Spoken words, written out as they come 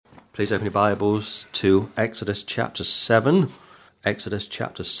please open your Bibles to Exodus chapter 7. Exodus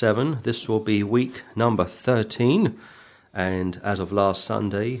chapter 7. This will be week number 13. And as of last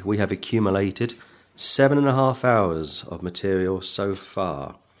Sunday, we have accumulated 7.5 hours of material so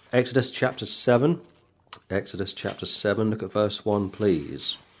far. Exodus chapter 7. Exodus chapter 7. Look at verse 1,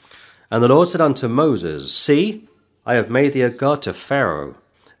 please. And the Lord said unto Moses, See, I have made thee a god to Pharaoh,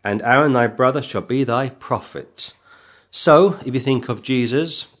 and Aaron thy brother shall be thy prophet. So, if you think of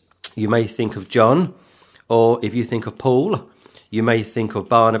Jesus, you may think of John, or if you think of Paul, you may think of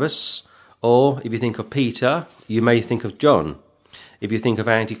Barnabas, or if you think of Peter, you may think of John. If you think of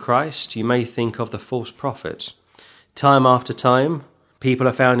Antichrist, you may think of the false prophet. Time after time, people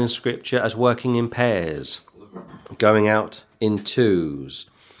are found in Scripture as working in pairs, going out in twos.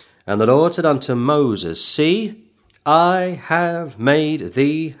 And the Lord said unto Moses, See, I have made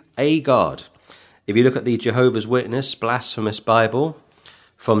thee a god. If you look at the Jehovah's Witness Blasphemous Bible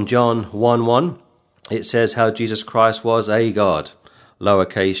from John 1:1, it says how Jesus Christ was a god,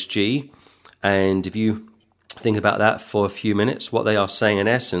 lowercase g. And if you think about that for a few minutes, what they are saying in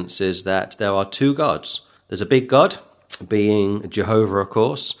essence is that there are two gods. There's a big God, being Jehovah, of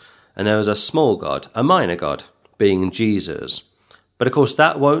course, and there is a small God, a minor God, being Jesus. But of course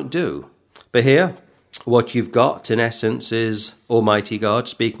that won't do. But here, what you've got in essence is Almighty God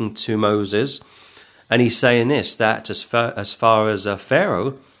speaking to Moses, and he's saying this, that as far as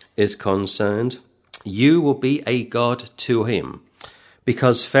Pharaoh is concerned, you will be a god to him.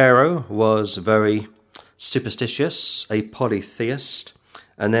 Because Pharaoh was very superstitious, a polytheist,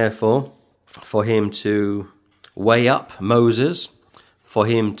 and therefore for him to weigh up Moses, for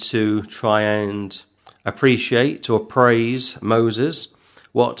him to try and appreciate or praise Moses,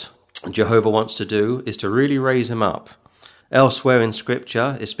 what Jehovah wants to do is to really raise him up. Elsewhere in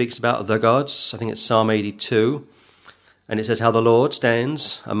Scripture, it speaks about the gods. I think it's Psalm 82. And it says how the Lord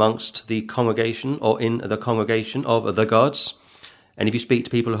stands amongst the congregation, or in the congregation of the gods. And if you speak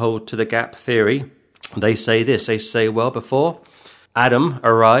to people who hold to the gap theory, they say this. They say, well, before Adam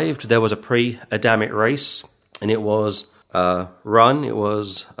arrived, there was a pre-Adamic race. And it was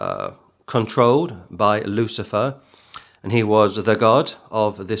controlled by Lucifer. And he was the god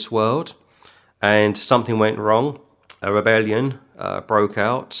of this world. And something went wrong. A rebellion broke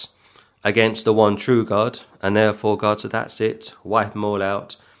out against the one true God, and therefore God said, that's it, wipe them all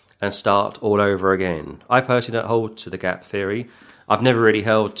out and start all over again. I personally don't hold to the gap theory. I've never really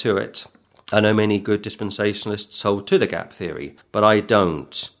held to it. I know many good dispensationalists hold to the gap theory, but I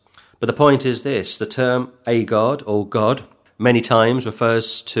don't. But the point is this, the term a God or God many times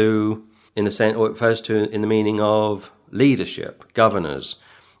refers to in the meaning of leadership, governors.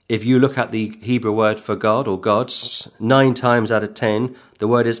 If you look at the Hebrew word for God or gods, 9 times out of 10, the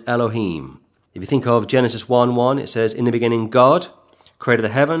word is Elohim. If you think of Genesis 1:1, it says, in the beginning God created the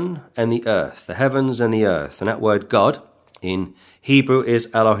heaven and the earth, the heavens and the earth. And that word God in Hebrew is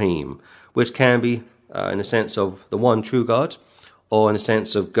Elohim, which can be in the sense of the one true God or in the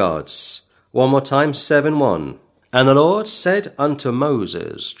sense of gods. One more time, 7:1. And the Lord said unto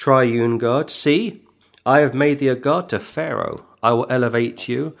Moses, Triune God, See, I have made thee a god to Pharaoh. I will elevate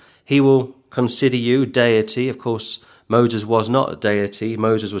you. He will consider you deity. Of course, Moses was not a deity.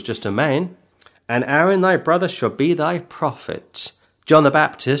 Moses was just a man. And Aaron thy brother shall be thy prophet. John the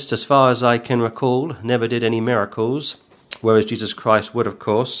Baptist, as far as I can recall, never did any miracles, whereas Jesus Christ would, of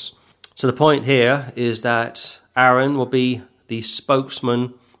course. So the point here is that Aaron will be the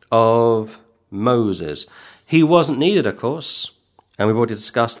spokesman of Moses. He wasn't needed, of course, and we've already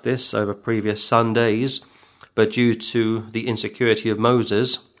discussed this over previous Sundays, but due to the insecurity of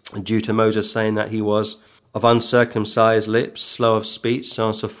Moses, due to Moses saying that he was of uncircumcised lips, slow of speech, so on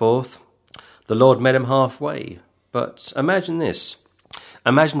and so forth, the Lord met him halfway. But imagine this.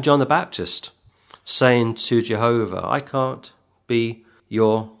 Imagine John the Baptist saying to Jehovah, I can't be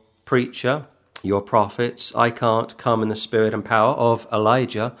your preacher, your prophets. I can't come in the spirit and power of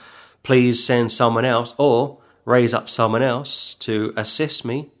Elijah. Please send someone else or raise up someone else to assist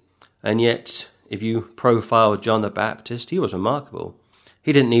me. And yet, if you profile John the Baptist, he was remarkable.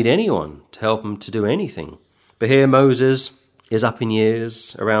 He didn't need anyone to help him to do anything. But here Moses is up in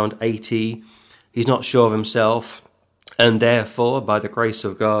years, around 80. He's not sure of himself. And therefore, by the grace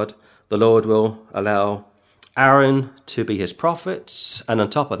of God, the Lord will allow Aaron to be his prophet, and on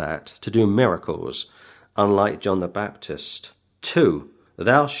top of that, to do miracles, unlike John the Baptist. 2.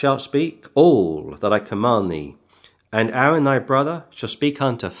 Thou shalt speak all that I command thee, and Aaron thy brother shall speak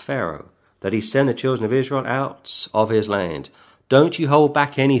unto Pharaoh, that he send the children of Israel out of his land. Don't you hold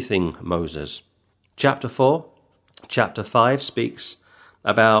back anything, Moses. Chapter 4, chapter 5 speaks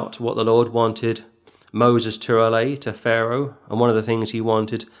about what the Lord wanted Moses to relay to Pharaoh, and one of the things he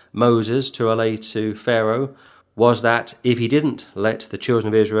wanted Moses to relay to Pharaoh was that if he didn't let the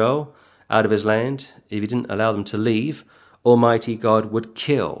children of Israel out of his land, if he didn't allow them to leave, Almighty God would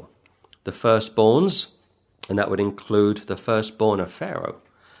kill the firstborns, and that would include the firstborn of Pharaoh.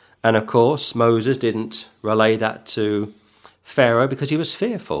 And of course, Moses didn't relay that to Pharaoh because he was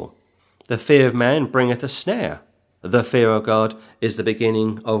fearful. The fear of man bringeth a snare. The fear of God is the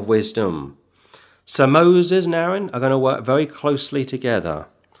beginning of wisdom. So Moses and Aaron are going to work very closely together.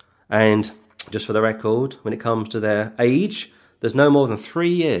 And just for the record, when it comes to their age, there's no more than 3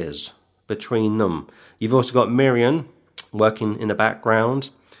 years between them. You've also got Miriam working in the background,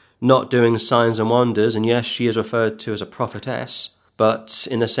 not doing signs and wonders. And yes, she is referred to as a prophetess, but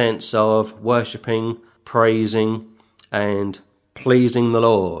in the sense of worshipping, praising, and pleasing the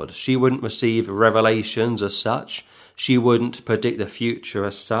Lord. She wouldn't receive revelations as such. She wouldn't predict the future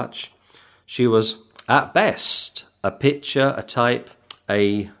as such. She was, at best, a picture, a type,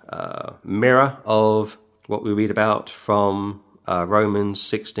 a mirror of what we read about from Romans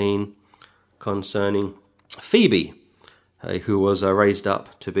 16 concerning Phoebe, who was raised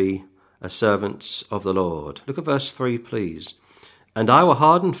up to be a servant of the Lord. Look at verse 3, please. And I will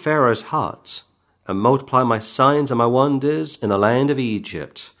harden Pharaoh's heart and multiply my signs and my wonders in the land of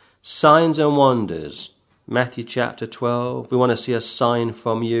Egypt. Signs and wonders. Matthew chapter 12. We want to see a sign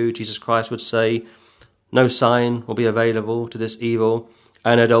from you. Jesus Christ would say, no sign will be available to this evil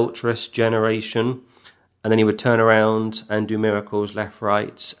and adulterous generation. And then he would turn around and do miracles left,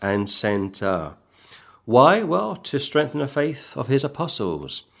 right, and centre. Why? Well, to strengthen the faith of his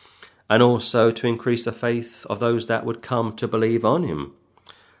apostles, and also to increase the faith of those that would come to believe on him.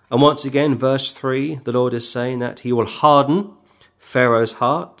 And once again, verse 3, the Lord is saying that he will harden Pharaoh's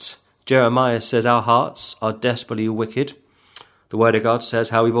heart. Jeremiah says our hearts are desperately wicked. The Word of God says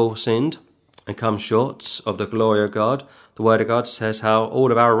how we've all sinned and come short of the glory of God. The Word of God says how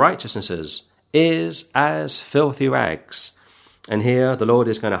all of our righteousnesses is as filthy rags. And here the Lord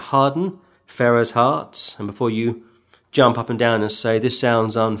is going to harden Pharaoh's heart. And before you jump up and down and say, this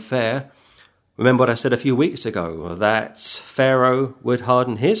sounds unfair, remember what I said a few weeks ago, that Pharaoh would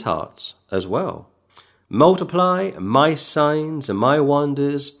harden his heart as well. Multiply my signs and my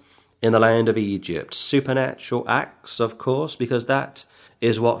wonders in the land of Egypt. Supernatural acts, of course, because that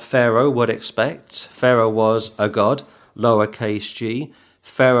is what Pharaoh would expect. Pharaoh was a god, lowercase g.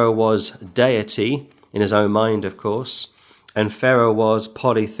 Pharaoh was deity in his own mind, of course. And Pharaoh was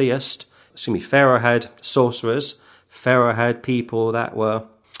polytheist. Pharaoh had sorcerers. Pharaoh had people that were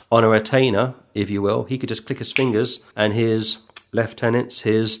on a retainer, if you will. He could just click his fingers and his lieutenants,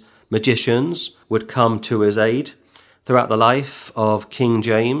 his magicians, would come to his aid. Throughout the life of King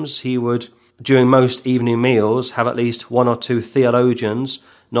James, he would, during most evening meals, have at least 1 or 2 theologians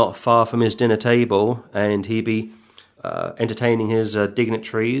not far from his dinner table, and he'd be entertaining his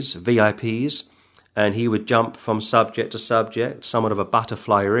dignitaries, VIPs, and he would jump from subject to subject, somewhat of a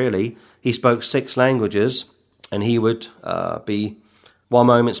butterfly really. He spoke 6 languages, and he would be one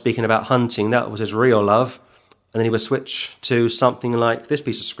moment speaking about hunting, that was his real love, and then he would switch to something like this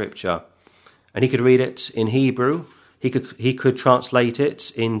piece of scripture, and he could read it in Hebrew. He could translate it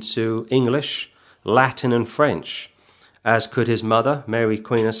into English, Latin, and French, as could his mother, Mary,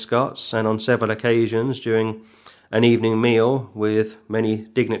 Queen of Scots, and on several occasions during an evening meal with many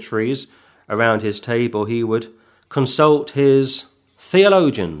dignitaries around his table, he would consult his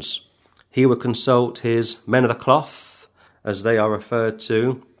theologians. He would consult his men of the cloth, as they are referred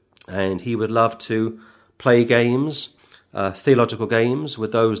to, and he would love to play games, theological games,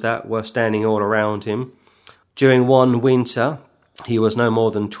 with those that were standing all around him. During one winter, he was no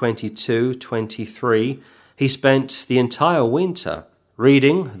more than 22, 23. He spent the entire winter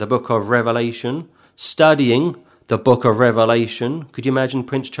reading the book of Revelation, studying the book of Revelation. Could you imagine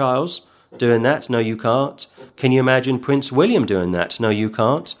Prince Charles doing that? No, you can't. Can you imagine Prince William doing that? No, you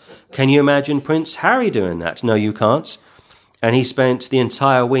can't. Can you imagine Prince Harry doing that? No, you can't. And he spent the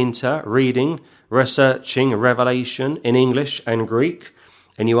entire winter reading, researching Revelation in English and Greek.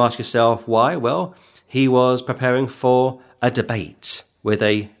 And you ask yourself, why? Well, he was preparing for a debate with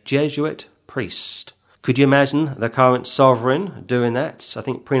a Jesuit priest. Could you imagine the current sovereign doing that? I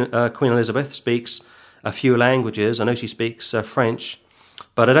think Queen Elizabeth speaks a few languages. I know she speaks French,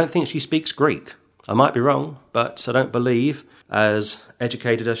 but I don't think she speaks Greek. I might be wrong, but I don't believe, as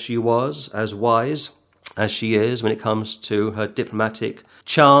educated as she was, as wise as she is when it comes to her diplomatic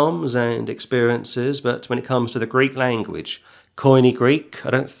charms and experiences, but when it comes to the Greek language, Koine Greek, I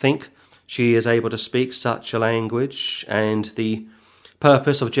don't think she is able to speak such a language. And the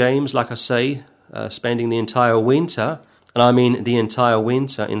purpose of James, like I say, spending the entire winter and I mean the entire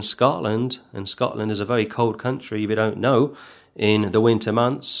winter in Scotland, and Scotland is a very cold country if you don't know, in the winter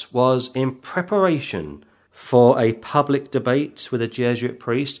months, was in preparation for a public debate with a Jesuit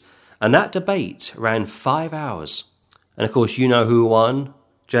priest, and that debate ran 5 hours. And of course, you know who won.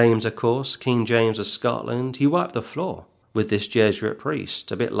 James, of course, King James of Scotland. He wiped the floor with this Jesuit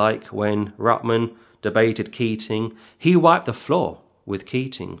priest, a bit like when Ruckman debated Keating. He wiped the floor with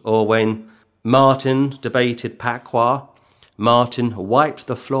Keating. Or when Martin debated Pacqua, Martin wiped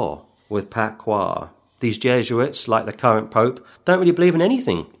the floor with Pacqua. These Jesuits, like the current Pope, don't really believe in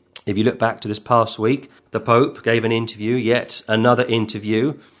anything. If you look back to this past week, the Pope gave an interview, yet another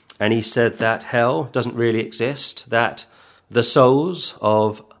interview, and he said that hell doesn't really exist, that the souls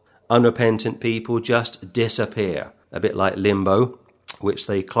of unrepentant people just disappear, a bit like Limbo, which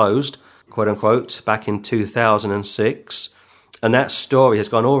they closed, quote unquote, back in 2006. And that story has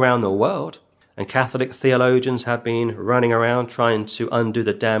gone all around the world, and Catholic theologians have been running around trying to undo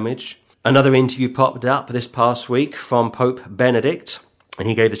the damage. Another interview popped up this past week from Pope Benedict, and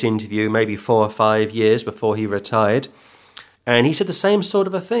he gave this interview maybe 4 or 5 years before he retired. And he said the same sort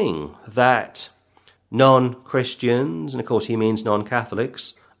of a thing, that non-Christians, and of course he means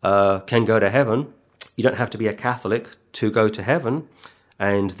non-Catholics, can go to heaven. You don't have to be a Catholic to go to heaven.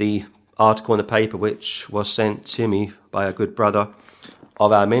 And the article in the paper, which was sent to me by a good brother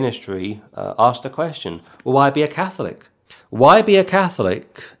of our ministry, asked the question, well, why be a Catholic? Why be a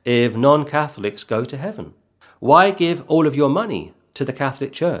Catholic if non-Catholics go to heaven? Why give all of your money to the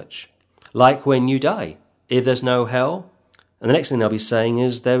Catholic Church? Like when you die, if there's no hell, and the next thing they'll be saying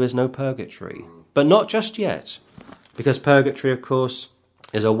is there is no purgatory. But not just yet, because purgatory, of course,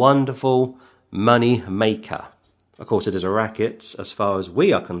 is a wonderful money maker. Of course, it is a racket as far as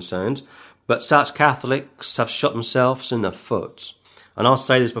we are concerned, but such Catholics have shot themselves in the foot. And I'll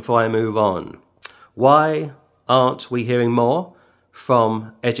say this before I move on. Why aren't we hearing more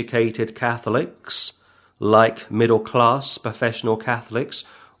from educated Catholics, like middle-class professional Catholics?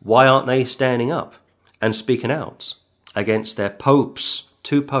 Why aren't they standing up and speaking out against their popes,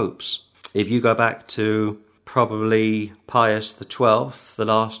 2 popes? If you go back to probably Pius XII, the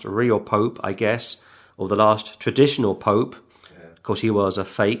last real pope, I guess, or the last traditional pope, of course he was a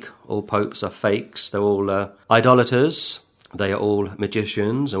fake. All popes are fakes. They're all idolaters. They are all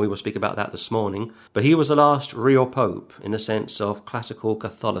magicians, and we will speak about that this morning. But he was the last real pope in the sense of classical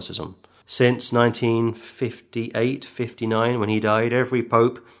Catholicism. Since 1958-59, when he died, every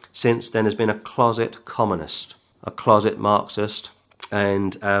pope since then has been a closet communist, a closet Marxist.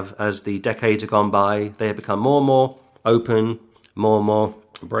 And as the decades have gone by, they have become more and more open, more and more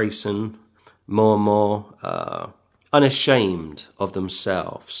bracing, more and more unashamed of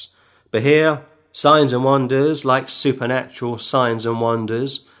themselves. But here, signs and wonders, like supernatural signs and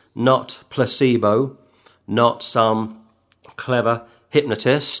wonders, not placebo, not some clever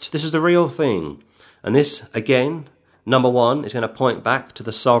hypnotist. This is the real thing. And this, again, number 1, is going to point back to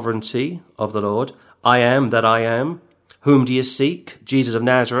the sovereignty of the Lord. I am that I am. Whom do you seek? Jesus of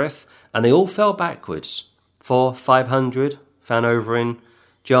Nazareth. And they all fell backwards. 500 found over in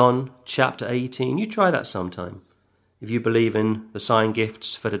John chapter 18. You try that sometime, if you believe in the sign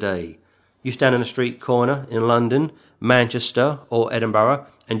gifts for today. You stand in a street corner in London, Manchester, or Edinburgh,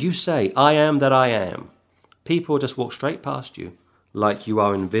 and you say, I am that I am. People just walk straight past you, like you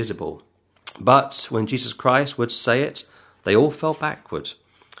are invisible. But when Jesus Christ would say it, they all fell backward.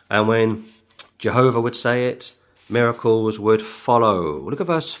 And when Jehovah would say it, miracles would follow. Look at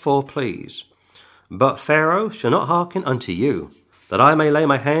verse 4, please. But Pharaoh shall not hearken unto you, that I may lay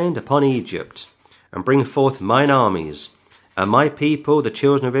my hand upon Egypt, and bring forth mine armies, and my people, the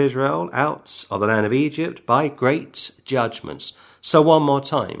children of Israel, out of the land of Egypt by great judgments. So one more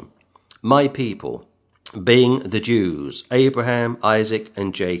time. My people, being the Jews, Abraham, Isaac,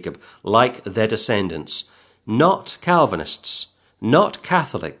 and Jacob, like their descendants, not Calvinists, not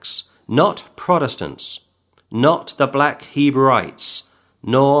Catholics, not Protestants, not the black Hebrewites,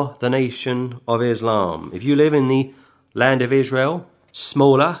 nor the nation of Islam. If you live in the land of Israel,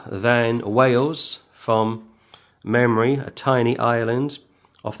 smaller than Wales from memory, a tiny island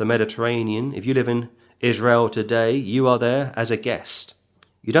off the Mediterranean, if you live in Israel today, you are there as a guest.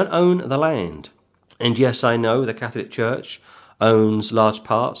 You don't own the land. And yes, I know the Catholic Church owns large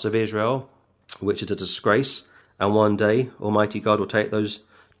parts of Israel, which is a disgrace, and one day Almighty God will take those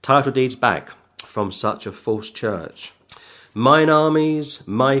title deeds back from such a false church. Mine armies,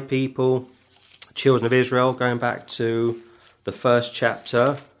 my people, children of Israel, going back to the first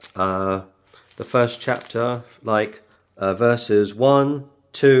chapter, like verses 1,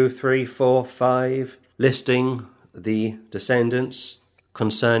 2, 3, 4, 5, listing the descendants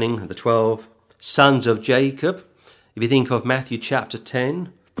concerning the 12 sons of Jacob. If you think of Matthew chapter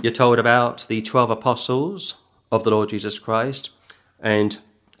 10, you're told about the 12 apostles of the Lord Jesus Christ, and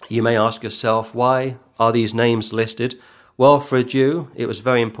you may ask yourself, why are these names listed? Well, for a Jew, it was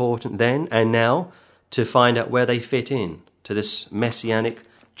very important then and now to find out where they fit in to this messianic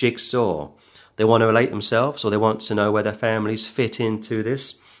jigsaw. They want to relate themselves, or they want to know where their families fit into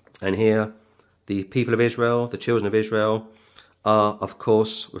this. And here, the people of Israel, the children of Israel, are, of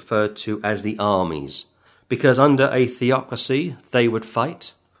course, referred to as the armies. Because under a theocracy, they would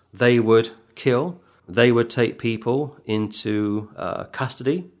fight, they would kill, they would take people into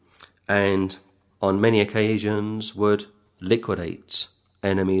custody, and on many occasions would liquidate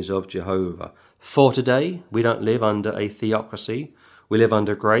enemies of Jehovah. For today, we don't live under a theocracy, we live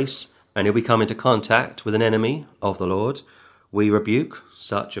under grace, and if we come into contact with an enemy of the Lord, we rebuke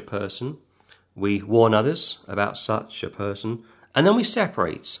such a person, we warn others about such a person, and then we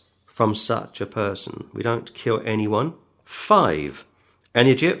separate from such a person. We don't kill anyone. 5. And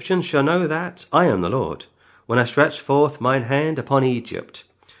the Egyptians shall know that I am the Lord, when I stretch forth mine hand upon Egypt,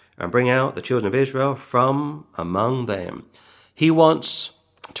 and bring out the children of Israel from among them. He wants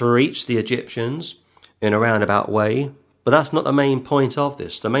to reach the Egyptians in a roundabout way, but that's not the main point of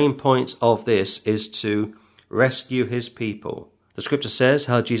this. The main point of this is to rescue his people. The scripture says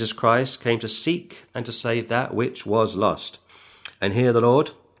how Jesus Christ came to seek and to save that which was lost. And here the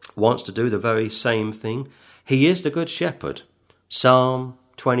Lord wants to do the very same thing. He is the good shepherd. Psalm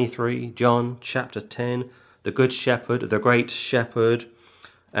 23, John chapter 10, the good shepherd, the great shepherd,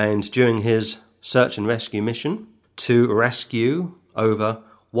 and during his search and rescue mission to rescue over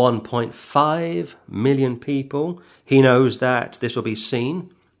 1.5 million people, he knows that this will be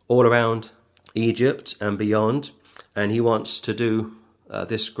seen all around Egypt and beyond, and he wants to do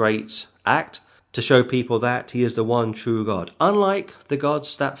this great act to show people that he is the one true God, unlike the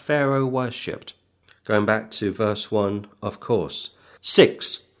gods that Pharaoh worshipped. Going back to verse 1, of course.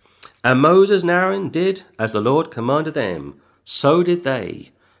 6. And Moses and Aaron did as the Lord commanded them, so did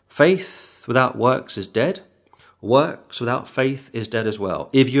they. Faith without works is dead. Works without faith is dead as well.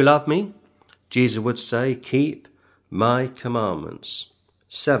 If you love me, Jesus would say, keep my commandments.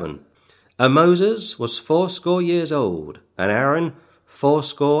 7. And Moses was 80 years old, and Aaron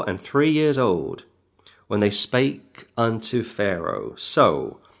 83 years old, when they spake unto Pharaoh.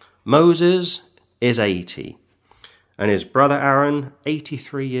 So Moses is 80, and his brother Aaron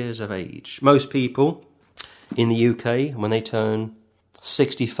 83 years of age. Most people in the UK, when they turn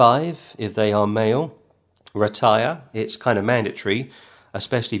 65, if they are male, retire. It's kind of mandatory,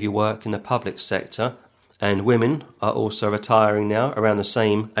 especially if you work in the public sector. And women are also retiring now around the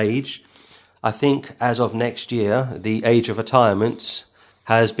same age. I think as of next year, the age of retirement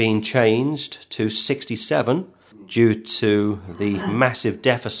has been changed to 67 due to the massive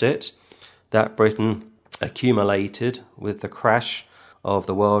deficit that Britain accumulated with the crash of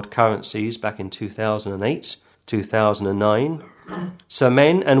the world currencies back in 2008, 2009. So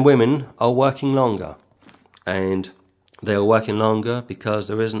men and women are working longer, and they are working longer because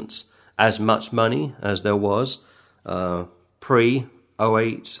there isn't as much money as there was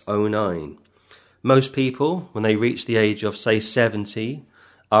pre-08, 09. Most people, when they reach the age of, say, 70,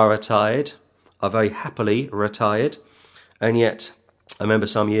 are retired, are very happily retired. And yet, I remember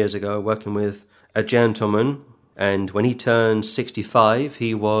some years ago working with a gentleman, and when he turned 65,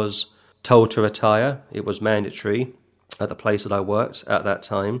 he was told to retire. It was mandatory at the place that I worked at that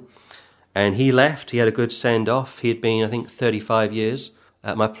time. And he left. He had a good send-off. He had been, I think, 35 years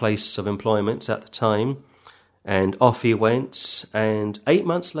at my place of employment at the time. And off he went. And 8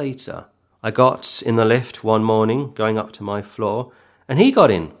 months later, I got in the lift one morning going up to my floor, and he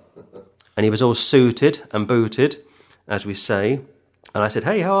got in. And he was all suited and booted, as we say. And I said,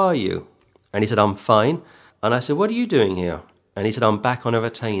 hey, how are you? And he said, I'm fine. And I said, what are you doing here? And he said, I'm back on a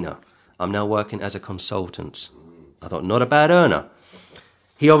retainer. I'm now working as a consultant. I thought, not a bad earner.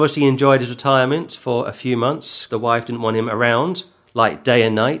 He obviously enjoyed his retirement for a few months. The wife didn't want him around, like day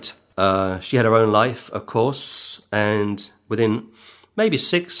and night. She had her own life, of course. And within maybe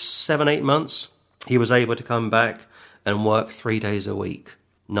 6, 7, 8 months, he was able to come back and work 3 days a week,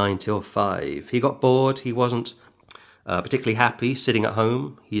 9 till 5. He got bored. He wasn't particularly happy sitting at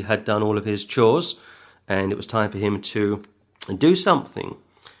home. He had done all of his chores, and it was time for him to do something.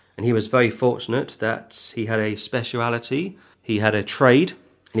 And he was very fortunate that he had a speciality, he had a trade,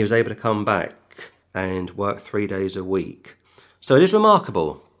 and he was able to come back and work 3 days a week. So it is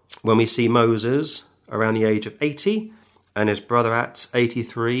remarkable when we see Moses around the age of 80 and his brother at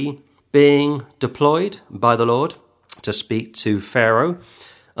 83 being deployed by the Lord to speak to Pharaoh.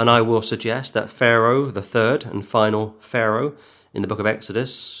 And I will suggest that Pharaoh, the third and final Pharaoh in the book of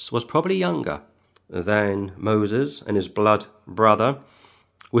Exodus, was probably younger than Moses and his blood brother,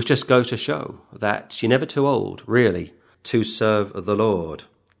 which just goes to show that you're never too old, really, to serve the Lord.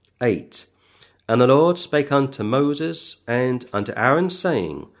 8. And the Lord spake unto Moses and unto Aaron,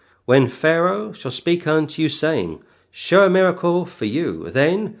 saying, When Pharaoh shall speak unto you, saying, Show a miracle for you,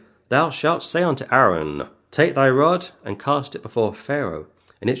 then thou shalt say unto Aaron, Take thy rod and cast it before Pharaoh,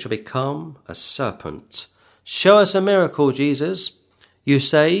 and it shall become a serpent. Show us a miracle, Jesus. You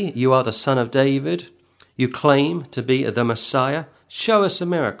say you are the Son of David. You claim to be the Messiah. Show us a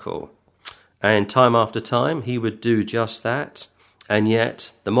miracle. And time after time, he would do just that. And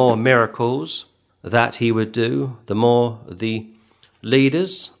yet, the more miracles that he would do, the more the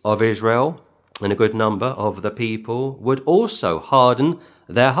leaders of Israel and a good number of the people would also harden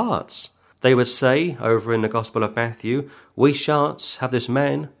their hearts. They would say, over in the Gospel of Matthew, we shan't have this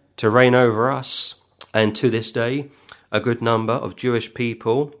man to reign over us. And to this day, a good number of Jewish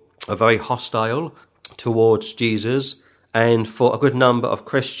people are very hostile towards Jesus. And for a good number of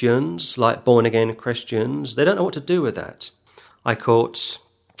Christians, like born-again Christians, they don't know what to do with that. I caught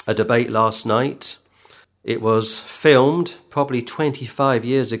a debate last night. It was filmed probably 25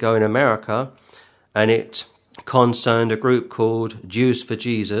 years ago in America, and it concerned a group called Jews for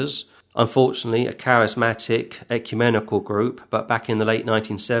Jesus. Unfortunately, a charismatic ecumenical group, but back in the late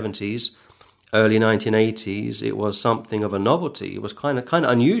 1970s, early 1980s, it was something of a novelty. It was kind of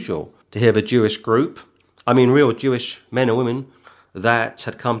unusual to hear a Jewish group, real Jewish men and women that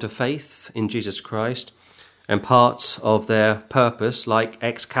had come to faith in Jesus Christ, and parts of their purpose, like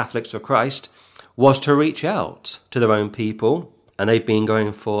ex-Catholics for Christ, was to reach out to their own people. And they've been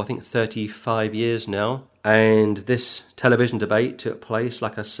going for, 35 years now. And this television debate took place,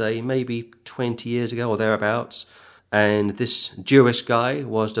 like I say, maybe 20 years ago or thereabouts. And this Jewish guy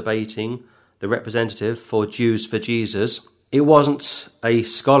was debating the representative for Jews for Jesus. It wasn't a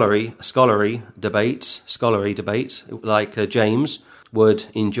scholarly debate like James would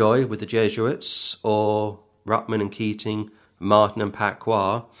enjoy with the Jesuits, or Ruckman and Keating, Martin and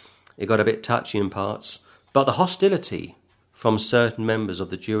Pacquiao. It got a bit touchy in parts. But the hostility from certain members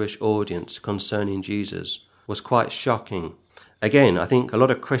of the Jewish audience concerning Jesus was quite shocking. Again, I think a lot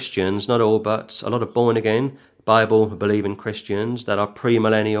of Christians, not all, but a lot of born-again, Bible-believing Christians that are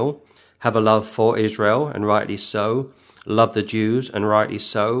premillennial, have a love for Israel, and rightly so, love the Jews, and rightly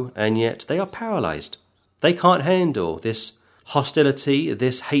so, and yet they are paralyzed. They can't handle this hostility,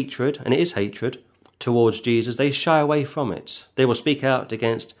 this hatred, and it is hatred, towards Jesus. They shy away from it. They will speak out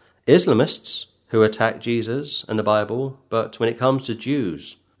against Islamists who attack Jesus and the Bible, but when it comes to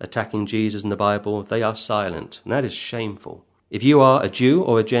Jews attacking Jesus and the Bible, they are silent, and that is shameful. If you are a Jew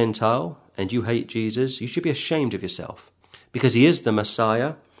or a Gentile and you hate Jesus, you should be ashamed of yourself, because he is the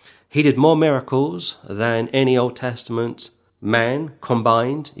Messiah. He did more miracles than any Old Testament man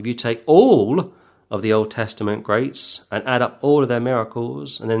combined. If you take all of the Old Testament greats and add up all of their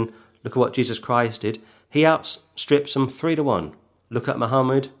miracles, and then look at what Jesus Christ did, he outstrips them 3-1. Look at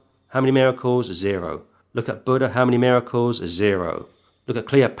Muhammad. How many miracles? 0. Look at Buddha. How many miracles? 0. Look at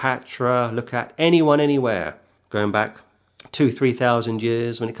Cleopatra. Look at anyone, anywhere, going back 2,000-3,000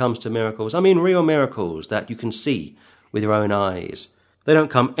 years when it comes to miracles. Real miracles that you can see with your own eyes. They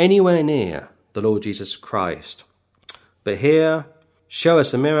don't come anywhere near the Lord Jesus Christ. But here, show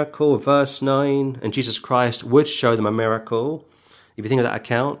us a miracle, verse 9, and Jesus Christ would show them a miracle. If you think of that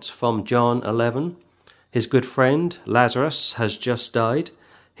account from John 11, his good friend Lazarus has just died.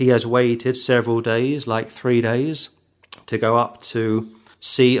 He has waited several days, like 3 days, to go up to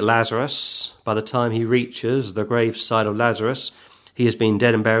see Lazarus. By the time he reaches the graveside of Lazarus, he has been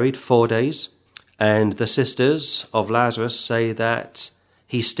dead and buried 4 days. And the sisters of Lazarus say that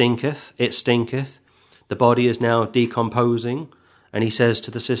he stinketh, it stinketh. The body is now decomposing. And he says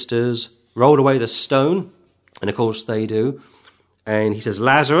to the sisters, roll away the stone. And of course they do. And he says,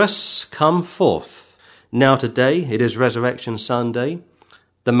 Lazarus, come forth. Now today, it is Resurrection Sunday,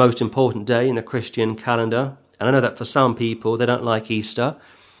 the most important day in the Christian calendar. And I know that for some people, they don't like Easter.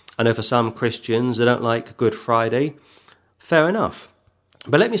 I know for some Christians, they don't like Good Friday. Fair enough.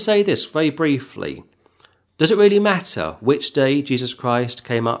 But let me say this very briefly. Does it really matter which day Jesus Christ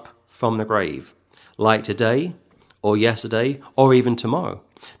came up from the grave? Like today, or yesterday, or even tomorrow?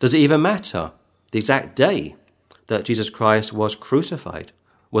 Does it even matter the exact day that Jesus Christ was crucified?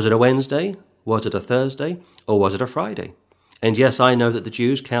 Was it a Wednesday? Was it a Thursday? Or was it a Friday? And yes, I know that the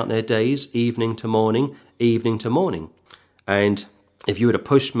Jews count their days evening to morning, evening to morning. And if you were to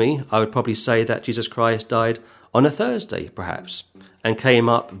push me, I would probably say that Jesus Christ died on a Thursday, perhaps, and came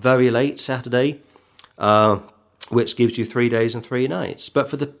up very late Saturday, which gives you 3 days and 3 nights. But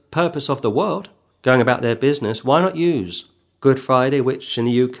for the purpose of the world, going about their business, why not use Good Friday, which in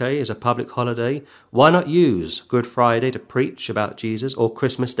the UK is a public holiday. Why not use Good Friday to preach about Jesus, or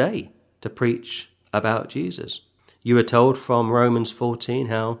Christmas Day to preach about Jesus? You were told from Romans 14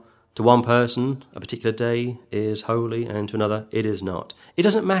 how to one person a particular day is holy and to another it is not. It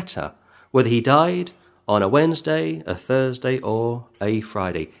doesn't matter whether he died on a Wednesday, a Thursday, or a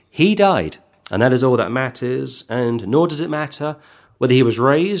Friday. He died, and that is all that matters, and nor does it matter whether he was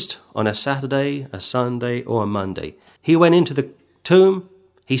raised on a Saturday, a Sunday, or a Monday. He went into the tomb,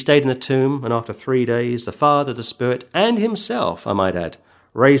 he stayed in the tomb, and after 3 days, the Father, the Spirit, and himself, I might add,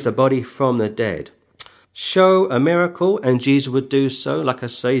 raised the body from the dead. Show a miracle, and Jesus would do so. Like I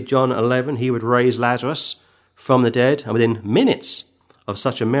say, John 11, he would raise Lazarus from the dead, and within minutes of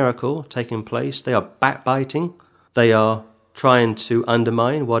such a miracle taking place, they are backbiting, they are trying to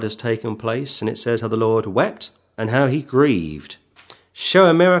undermine what has taken place, and it says how the Lord wept and how he grieved. Show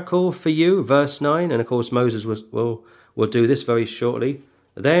a miracle for you, verse 9, and of course Moses will do this very shortly.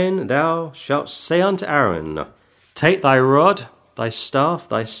 Then thou shalt say unto Aaron, take thy rod, thy staff,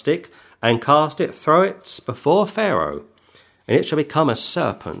 thy stick, and cast it, throw it before Pharaoh, and it shall become a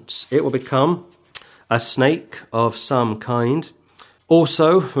serpent. It will become a snake of some kind.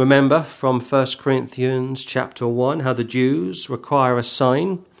 Also, remember from 1 Corinthians chapter 1 how the Jews require a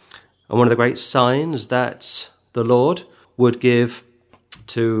sign, and one of the great signs that the Lord would give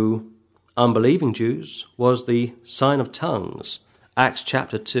to unbelieving Jews was the sign of tongues. Acts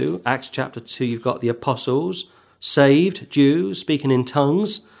chapter 2, you've got the apostles, saved Jews speaking in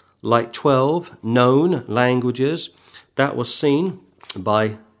tongues, like 12 known languages. That was seen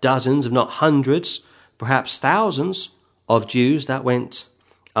by dozens, if not hundreds, perhaps thousands of Jews that went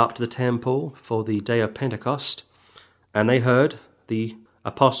up to the temple for the day of Pentecost, and they heard the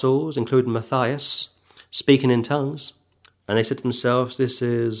apostles, including Matthias, speaking in tongues, and they said to themselves, this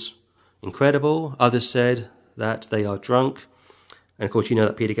is incredible. Others said that they are drunk, and of course you know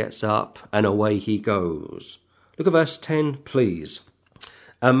that Peter gets up and away he goes. Look at verse 10, please.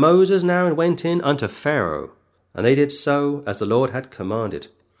 And Moses and Aaron went in unto Pharaoh, and they did so as the Lord had commanded.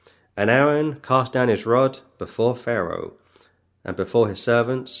 And Aaron cast down his rod before Pharaoh, and before his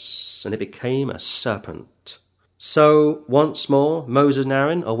servants, and it became a serpent. So, once more, Moses and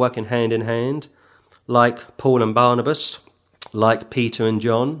Aaron are working hand in hand, like Paul and Barnabas, like Peter and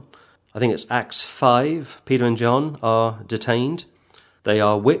John. I think it's Acts 5, Peter and John are detained. They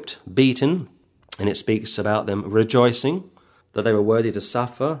are whipped, beaten, and it speaks about them rejoicing that they were worthy to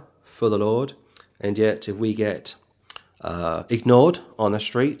suffer for the Lord. And yet, if we get ignored on the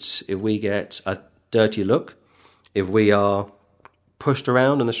streets, if we get a dirty look, if we are pushed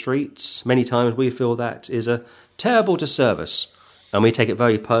around on the streets, many times we feel that is a terrible disservice, and we take it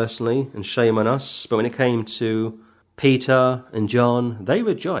very personally and shame on us. But when it came to Peter and John, they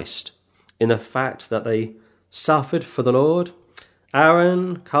rejoiced in the fact that they suffered for the Lord.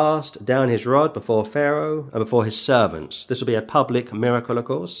 Aaron cast down his rod before Pharaoh and before his servants. This will be a public miracle, of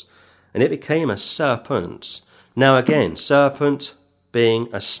course, and it became a serpent. Now again, serpent being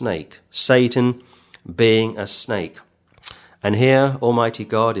a snake, Satan being a snake. And here Almighty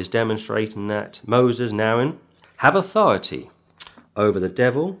God is demonstrating that Moses and Aaron have authority over the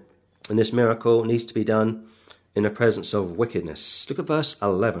devil, and this miracle needs to be done in the presence of wickedness. Look at verse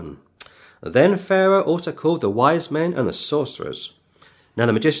 11. Then Pharaoh also called the wise men and the sorcerers. Now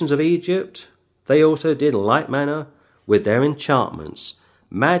the magicians of Egypt, they also did in like manner with their enchantments,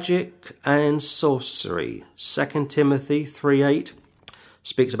 magic and sorcery. 2 Timothy 3:8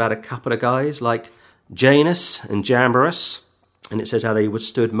 speaks about a couple of guys like Janus and Jambres, and it says how they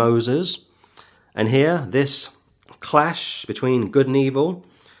withstood Moses. And here, this clash between good and evil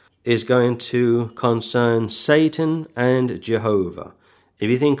is going to concern Satan and Jehovah. If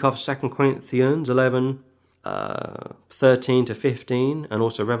you think of 2 Corinthians 11, 13 to 15, and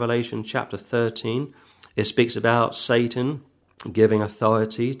also Revelation chapter 13, it speaks about Satan giving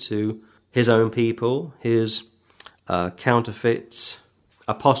authority to his own people, his counterfeit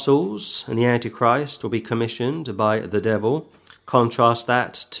apostles, and the Antichrist will be commissioned by the devil. Contrast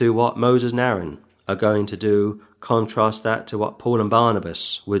that to what Moses and Aaron are going to do. Contrast that to what Paul and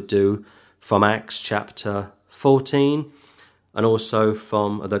Barnabas would do from Acts chapter 14 and also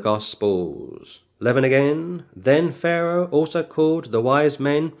from the Gospels. 11 again. Then Pharaoh also called the wise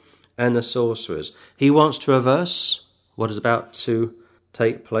men and the sorcerers. He wants to reverse what is about to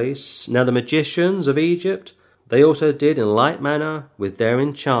take place. Now the magicians of Egypt, they also did in like manner with their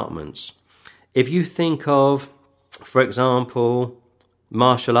enchantments. If you think of, for example,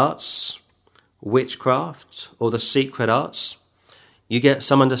 martial arts, witchcraft, or the secret arts, you get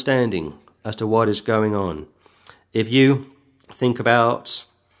some understanding as to what is going on. If you think about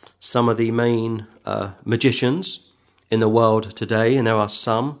some of the main magicians in the world today, and there are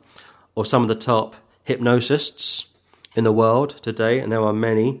some, or some of the top hypnosists in the world today, and there are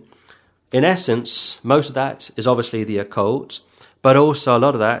many. In essence, most of that is obviously the occult, but also a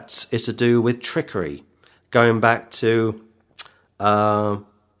lot of that is to do with trickery, going back to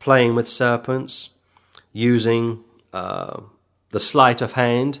playing with serpents, using the sleight of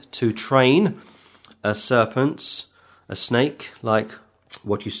hand to train serpents, a snake, like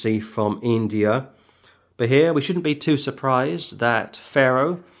what you see from India. But here we shouldn't be too surprised that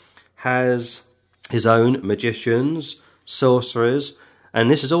Pharaoh has his own magicians, sorcerers, and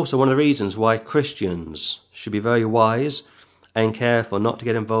this is also one of the reasons why Christians should be very wise and careful not to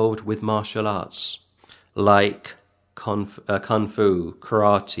get involved with martial arts like Kung Fu,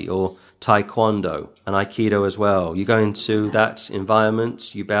 karate, or Taekwondo, and Aikido as well. You go into that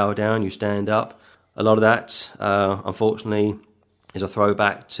environment, you bow down, you stand up. A lot of that, unfortunately, is a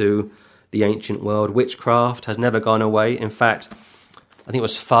throwback to the ancient world. Witchcraft has never gone away. In fact, I think it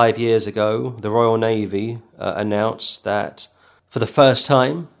was 5 years ago, the Royal Navy announced that for the first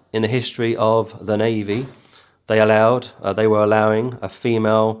time in the history of the Navy, they were allowing a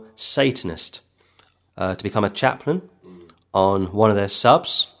female Satanist to become a chaplain on one of their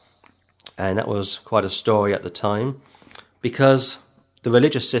subs. And that was quite a story at the time, because the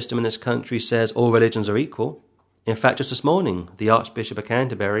religious system in this country says all religions are equal. In fact, just this morning, the Archbishop of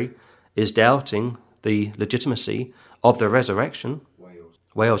Canterbury is doubting the legitimacy of the resurrection.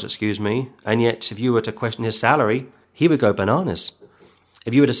 Wales, and yet if you were to question his salary, he would go bananas.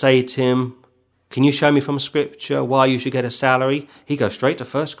 If you were to say to him, can you show me from Scripture why you should get a salary? He'd go straight to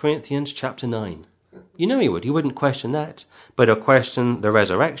 1 Corinthians chapter 9. You know he would. He wouldn't question that. But he'll question the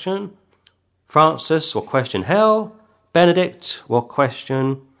resurrection. Francis will question hell. Benedict will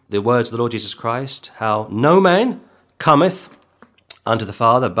question the words of the Lord Jesus Christ, how no man cometh unto the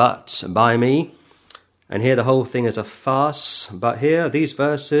Father but by me. And here the whole thing is a farce. But here, these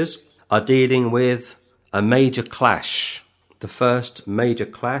verses are dealing with a major clash. The first major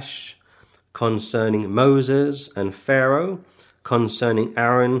clash concerning Moses and Pharaoh, concerning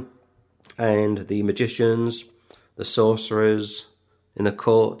Aaron and the magicians, the sorcerers in the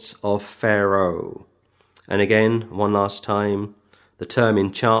court of Pharaoh. And again, one last time, the term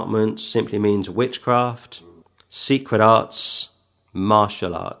enchantment simply means witchcraft, secret arts,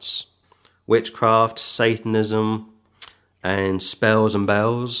 martial arts. Witchcraft, Satanism, and spells and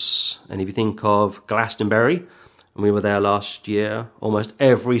bells. And if you think of Glastonbury, and we were there last year, almost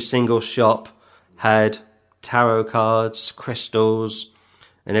every single shop had tarot cards, crystals,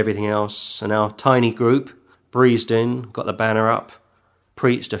 and everything else. And our tiny group breezed in, got the banner up,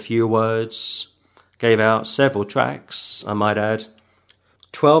 preached a few words, gave out several tracts, I might add.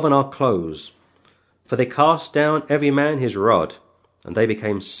 12 in our clothes. For they cast down every man his rod, and they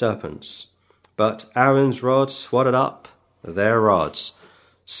became serpents. But Aaron's rod swallowed up their rods.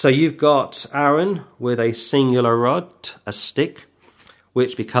 So you've got Aaron with a singular rod, a stick,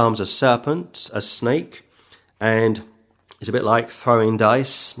 which becomes a serpent, a snake, and it's a bit like throwing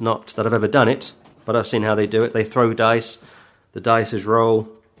dice. Not that I've ever done it, but I've seen how they do it. They throw dice, the dices roll,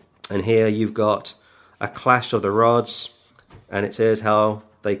 and here you've got a clash of the rods, and it says how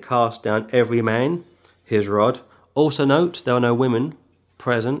they cast down every man his rod. Also note, there are no women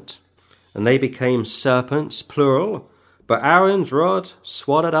present, and they became serpents, plural, but Aaron's rod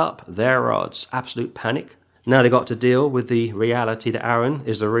swallowed up their rods. Absolute panic. Now they got to deal with the reality that Aaron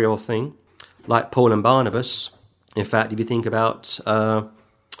is the real thing, like Paul and Barnabas. In fact, if you think about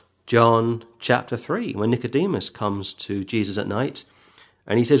John chapter 3, when Nicodemus comes to Jesus at night,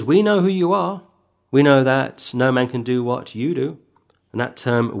 and he says, we know who you are. We know that no man can do what you do. And that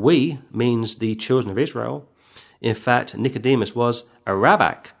term, we, means the children of Israel. In fact, Nicodemus was a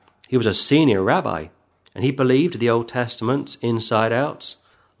rabbi. He was a senior rabbi, and he believed the Old Testament inside out,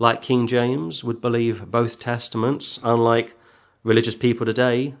 like King James would believe both Testaments, unlike religious people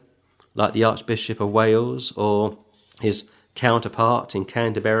today, like the Archbishop of Wales or his counterpart in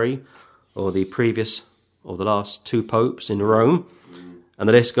Canterbury, or the previous or the last two popes in Rome. And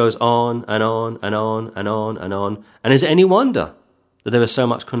the list goes on and on and on and on and on. And is it any wonder that there is so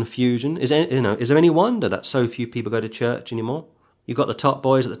much confusion? Is there any wonder that so few people go to church anymore? You've got the top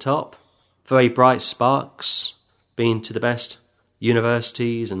boys at the top, very bright sparks, been to the best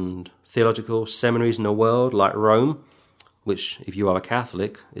universities and theological seminaries in the world, like Rome, which, if you are a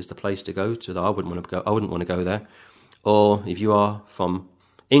Catholic, is the place to go to. I wouldn't want to go there. Or if you are from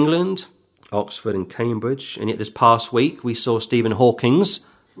England, Oxford and Cambridge, and yet this past week we saw Stephen Hawkins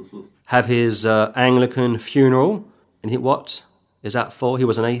have his Anglican funeral. And what is that for? He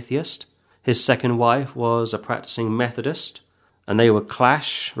was an atheist. His second wife was a practicing Methodist, and they would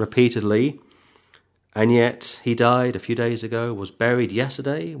clash repeatedly. And yet he died a few days ago, was buried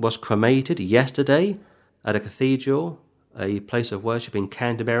yesterday, was cremated yesterday at a cathedral, a place of worship in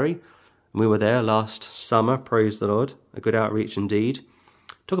Canterbury. We were there last summer, praise the Lord, a good outreach indeed.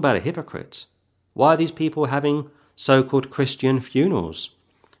 Talk about a hypocrite. Why are these people having so-called Christian funerals?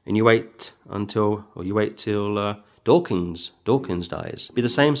 And you wait till Dawkins dies. Be the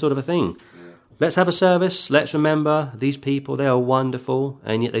same sort of a thing. Yeah. Let's have a service. Let's remember these people. They are wonderful,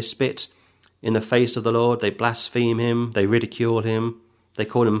 and yet they spit in the face of the Lord. They blaspheme him. They ridicule him. They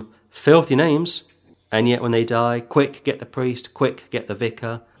call him filthy names. And yet when they die, quick, get the priest. Quick, get the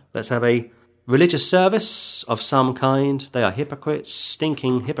vicar. Let's have a religious service of some kind. They are hypocrites,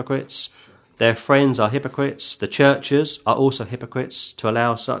 stinking hypocrites. Their friends are hypocrites. The churches are also hypocrites to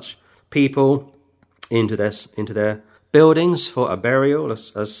allow such people into their buildings for a burial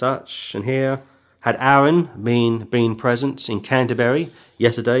as such. And here, had Aaron been present in Canterbury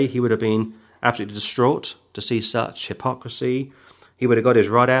yesterday, he would have been absolutely distraught to see such hypocrisy. He would have got his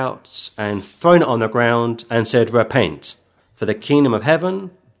rod out and thrown it on the ground and said, "Repent, for the kingdom of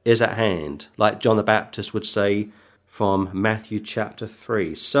heaven is at hand," like John the Baptist would say from Matthew chapter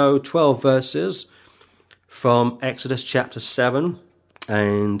 3. So 12 verses from Exodus chapter 7,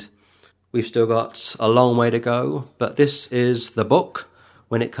 and we've still got a long way to go, but this is the book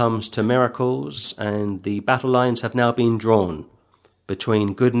when it comes to miracles, and the battle lines have now been drawn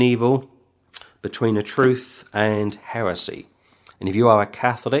between good and evil, between the truth and heresy. And if you are a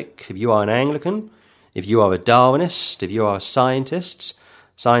Catholic, if you are an Anglican, if you are a Darwinist, if you are a scientist,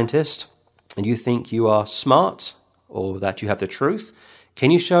 and you think you are smart or that you have the truth,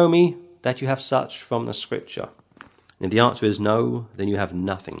 can you show me that you have such from the Scripture? And if the answer is no, then you have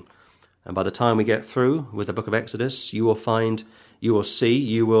nothing. And by the time we get through with the book of Exodus, you will find, you will see,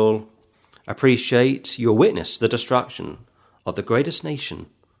 you will appreciate, you will witness the destruction of the greatest nation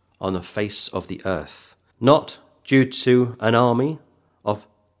on the face of the earth. Not due to an army of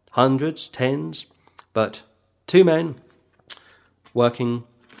hundreds, tens, but two men working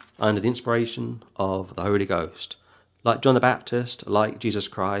under the inspiration of the Holy Ghost. Like John the Baptist, like Jesus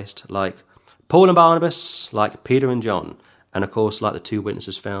Christ, like Paul and Barnabas, like Peter and John, and of course like the two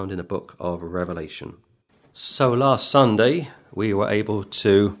witnesses found in the book of Revelation. So last Sunday we were able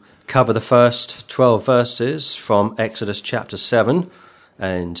to cover the first 12 verses from Exodus chapter 7,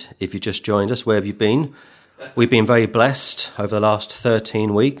 and if you just joined us, where have you been? We've been very blessed over the last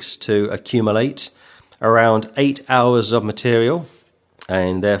 13 weeks to accumulate around 8 hours of material,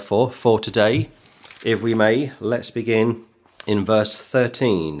 and therefore for today, if we may, let's begin in verse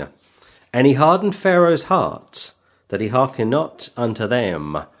 13. "And he hardened Pharaoh's heart, that he hearkened not unto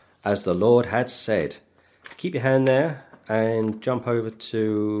them, as the Lord had said." Keep your hand there and jump over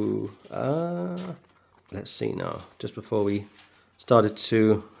to, let's see now, just before we started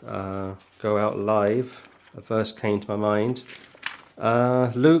to go out live, a verse came to my mind.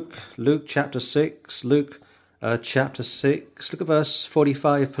 Luke chapter 6, chapter 6, look at verse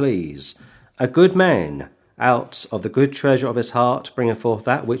 45, please. "A good man out of the good treasure of his heart bringeth forth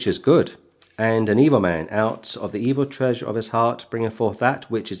that which is good, and an evil man out of the evil treasure of his heart bringeth forth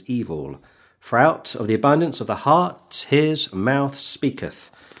that which is evil. For out of the abundance of the heart his mouth speaketh."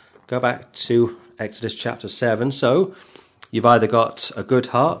 Go back to Exodus chapter 7. So you've either got a good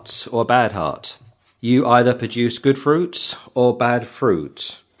heart or a bad heart. You either produce good fruit or bad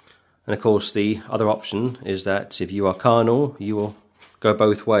fruit. And of course the other option is that if you are carnal, you will go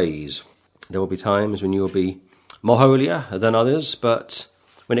both ways. There will be times when you will be more holier than others, but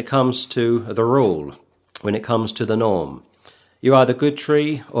when it comes to the rule, when it comes to the norm, you're either good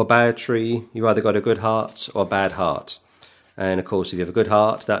tree or bad tree. You either got a good heart or a bad heart. And of course, if you have a good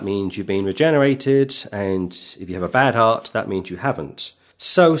heart, that means you've been regenerated. And if you have a bad heart, that means you haven't.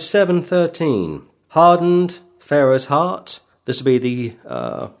 So 7:13, hardened Pharaoh's heart. This will be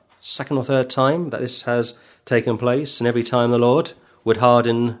the second or third time that this has taken place. And every time the Lord would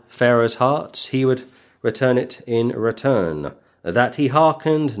harden Pharaoh's heart, he would return it in return, that he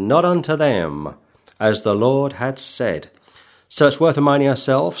hearkened not unto them, as the Lord had said. So it's worth reminding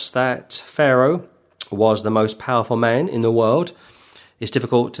ourselves that Pharaoh was the most powerful man in the world. It's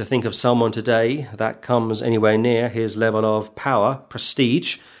difficult to think of someone today that comes anywhere near his level of power,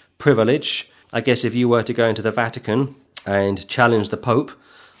 prestige, privilege. I guess if you were to go into the Vatican and challenge the Pope,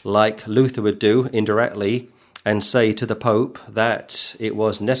 like Luther would do indirectly, and say to the Pope that it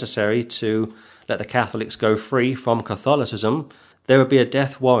was necessary to let the Catholics go free from Catholicism, there would be a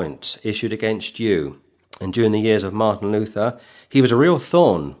death warrant issued against you. And during the years of Martin Luther, he was a real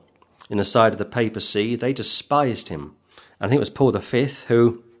thorn in the side of the papacy. They despised him. And I think it was Paul V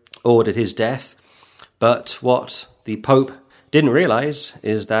who ordered his death. But what the Pope didn't realise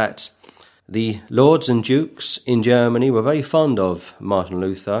is that The lords and dukes in Germany were very fond of Martin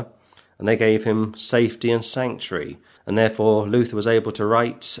Luther, and they gave him safety and sanctuary. And therefore Luther was able to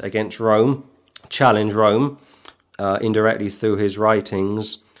write against Rome, challenge Rome, indirectly through his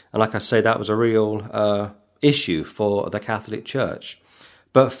writings. And like I say, that was a real issue for the Catholic Church.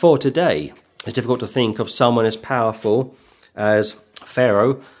 But for today, it's difficult to think of someone as powerful as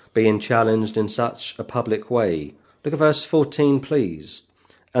Pharaoh being challenged in such a public way. Look at verse 14, please.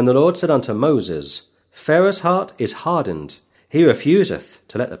 And the Lord said unto Moses, Pharaoh's heart is hardened. He refuseth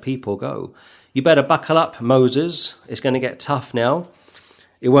to let the people go. You better buckle up, Moses. It's going to get tough now.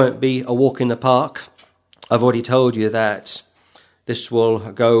 It won't be a walk in the park. I've already told you that this will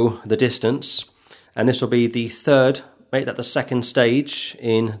go the distance, and this will be the third, make that the second stage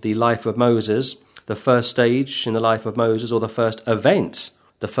in the life of Moses. The first stage in the life of Moses, or the first event,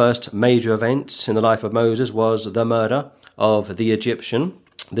 the first major event in the life of Moses was the murder of the Egyptian.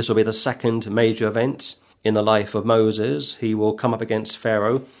 This will be the second major event in the life of Moses. He will come up against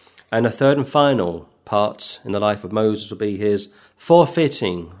Pharaoh. And the third and final part in the life of Moses will be his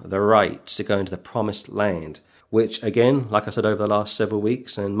forfeiting the right to go into the promised land, which again, like I said over the last several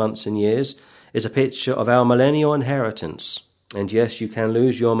weeks and months and years, is a picture of our millennial inheritance. And yes, you can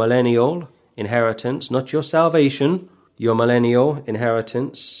lose your millennial inheritance, not your salvation, your millennial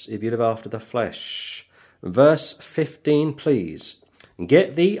inheritance if you live after the flesh. Verse 15, please.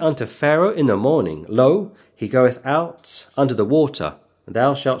 Get thee unto Pharaoh in the morning. Lo, he goeth out unto the water, and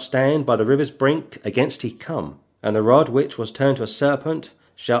thou shalt stand by the river's brink against he come. And the rod which was turned to a serpent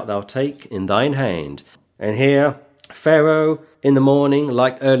shalt thou take in thine hand. And here Pharaoh in the morning,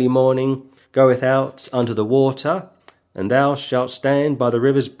 like early morning, goeth out unto the water, and thou shalt stand by the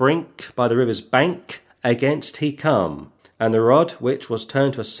river's brink, by the river's bank, against he come. And the rod which was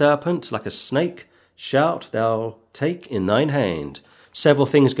turned to a serpent, like a snake, shalt thou take in thine hand. Several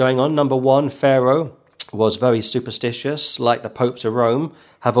things going on. Number one, Pharaoh was very superstitious, like the popes of Rome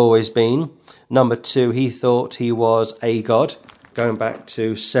have always been. Number two, he thought he was a god, going back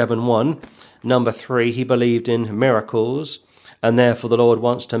to 7:1. Number three, he believed in miracles, and therefore the Lord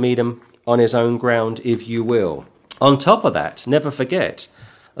wants to meet him on his own ground, if you will. On top of that, never forget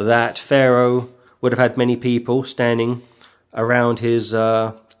that Pharaoh would have had many people standing around his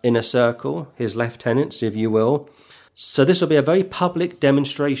inner circle, his lieutenants, if you will. So this will be a very public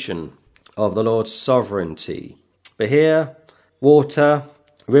demonstration of the Lord's sovereignty. But here, water,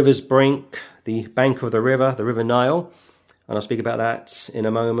 river's brink, the bank of the River Nile, and I'll speak about that in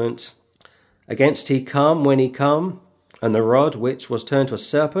a moment. Against he come, when he come, and the rod which was turned to a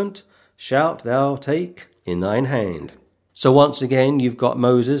serpent shalt thou take in thine hand. So once again, you've got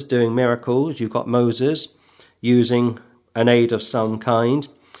Moses doing miracles. You've got Moses using an aid of some kind,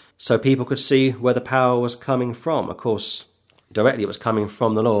 so people could see where the power was coming from. Of course, directly it was coming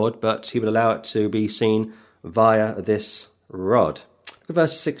from the Lord, but he would allow it to be seen via this rod. Look at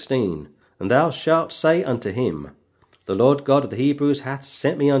verse 16. And thou shalt say unto him, The Lord God of the Hebrews hath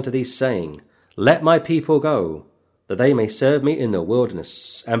sent me unto thee, saying, Let my people go, that they may serve me in the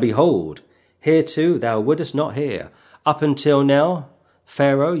wilderness. And behold, hereto thou wouldest not hear. Up until now,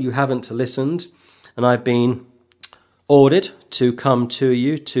 Pharaoh, you haven't listened, and I've been ordered to come to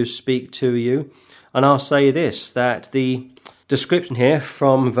you, to speak to you. And I'll say this, that the description here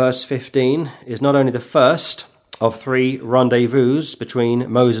from verse 15 is not only the first of three rendezvous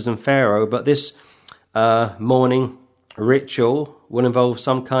between Moses and Pharaoh, but this morning ritual will involve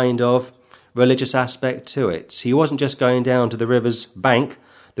some kind of religious aspect to it. He wasn't just going down to the river's bank,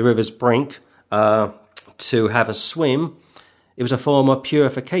 the river's brink, to have a swim. It was a form of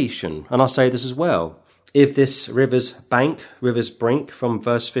purification. And I'll say this as well. If this river's bank, river's brink from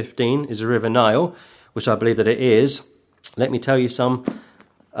verse 15 is the River Nile, which I believe that it is, let me tell you some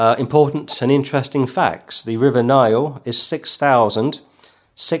important and interesting facts. The River Nile is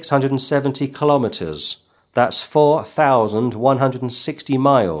 6,670 kilometers. That's 4,160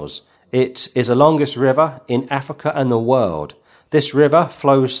 miles. It is the longest river in Africa and the world. This river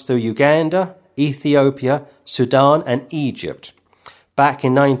flows through Uganda, Ethiopia, Sudan, and Egypt. Back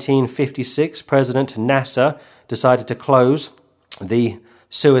in 1956, President Nasser decided to close the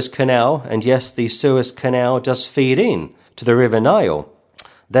Suez Canal, and yes, the Suez Canal does feed in to the River Nile.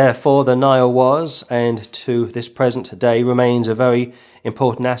 Therefore, the Nile was, and to this present day, remains a very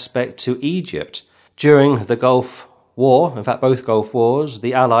important aspect to Egypt. During the Gulf War, in fact, both Gulf Wars,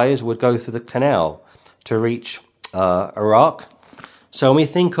 the Allies would go through the canal to reach Iraq. So when we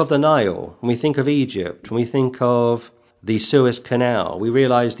think of the Nile, when we think of Egypt, when we think of the Suez Canal, we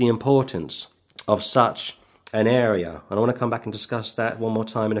realize the importance of such an area. And I want to come back and discuss that one more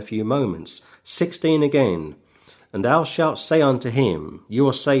time in a few moments. 16 again. And thou shalt say unto him, you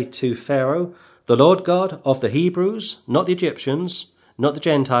will say to Pharaoh, the Lord God of the Hebrews, not the Egyptians, not the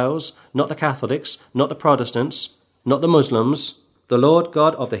Gentiles, not the Catholics, not the Protestants, not the Muslims, the Lord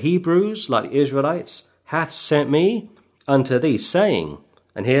God of the Hebrews, like the Israelites, hath sent me unto thee, saying,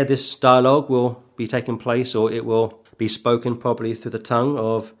 and here this dialogue will be taking place, or it will be spoken probably through the tongue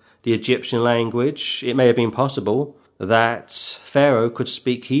of the Egyptian language. It may have been possible that Pharaoh could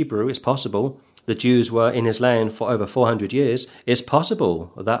speak Hebrew. It's possible the Jews were in his land for over 400 years. It's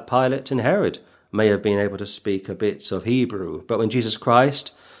possible that Pilate and Herod may have been able to speak a bit of Hebrew. But when Jesus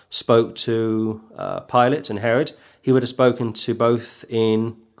Christ spoke to Pilate and Herod, he would have spoken to both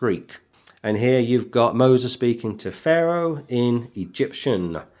in Greek. And here you've got Moses speaking to Pharaoh in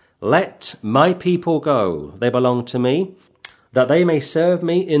Egyptian. Let my people go, they belong to me, that they may serve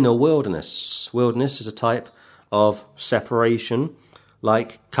me in the wilderness. Wilderness is a type of separation,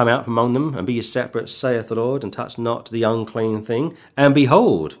 like come out from among them and be ye separate, saith the Lord, and touch not the unclean thing. And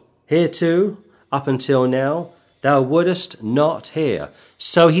behold, here too, up until now, thou wouldest not hear.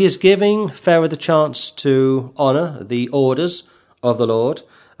 So he is giving Pharaoh the chance to honour the orders of the Lord.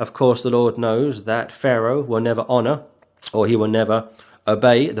 Of course, the Lord knows that Pharaoh will never honour, or he will never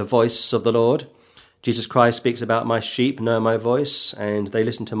obey the voice of the Lord. Jesus Christ speaks about my sheep know my voice, and they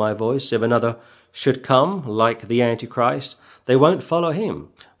listen to my voice. If another should come, like the Antichrist, they won't follow him.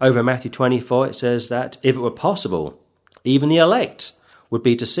 Over in Matthew 24, it says that if it were possible, even the elect would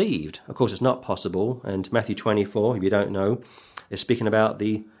be deceived. Of course, it's not possible, and Matthew 24, if you don't know, is speaking about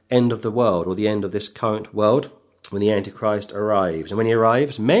the end of the world, or the end of this current world, when the Antichrist arrives. And when he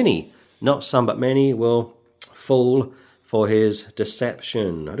arrives, many, not some but many, will fall for his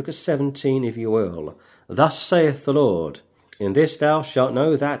deception. Look at 17, if you will. Thus saith the Lord, in this thou shalt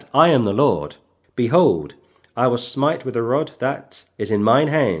know that I am the Lord. Behold, I will smite with a rod that is in mine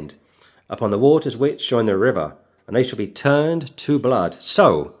hand upon the waters which are in the river, and they shall be turned to blood.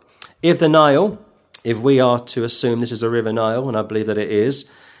 So, if the Nile, if we are to assume this is the river Nile, and I believe that it is,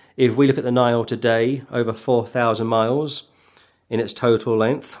 if we look at the Nile today, over 4,000 miles in its total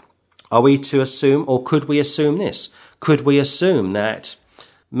length, are we to assume, or could we assume this? Could we assume that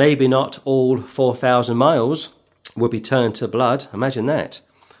maybe not all 4,000 miles would be turned to blood? Imagine that.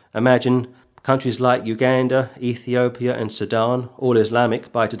 Imagine countries like Uganda, Ethiopia and Sudan, all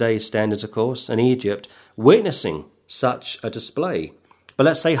Islamic by today's standards, of course, and Egypt, witnessing such a display. But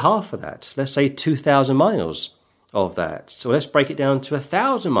let's say half of that. Let's say 2,000 miles of that. So let's break it down to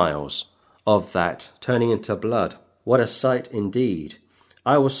 1,000 miles of that, turning into blood. What a sight indeed.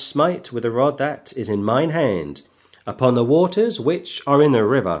 I will smite with a rod that is in mine hand upon the waters which are in the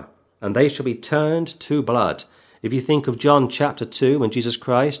river, and they shall be turned to blood. If you think of John chapter 2, when Jesus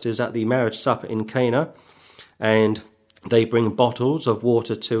Christ is at the marriage supper in Cana, and they bring bottles of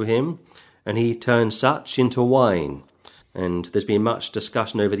water to him, and he turns such into wine. And there's been much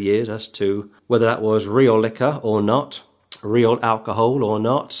discussion over the years as to whether that was real liquor or not, real alcohol or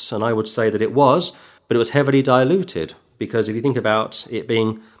not, and I would say that it was, but it was heavily diluted, because if you think about it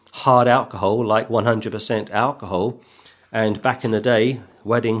being hard alcohol, like 100% alcohol, and back in the day,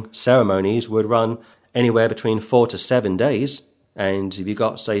 wedding ceremonies would run anywhere between 4 to 7 days, and if you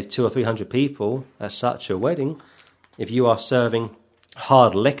got, say, 200 or 300 people at such a wedding, if you are serving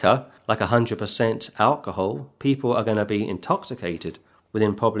hard liquor, like 100% alcohol, people are going to be intoxicated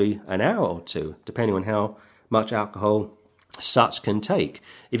within probably an hour or two, depending on how much alcohol such can take.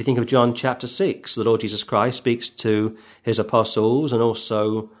 If you think of John chapter 6, the Lord Jesus Christ speaks to his apostles and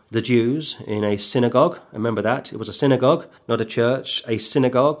also the Jews in a synagogue. Remember that? It was a synagogue, not a church, a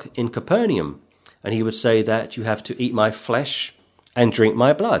synagogue in Capernaum. And he would say that you have to eat my flesh and drink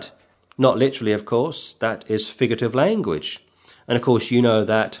my blood. Not literally, of course. That is figurative language. And of course, you know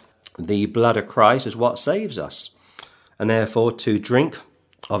that the blood of Christ is what saves us. And therefore, to drink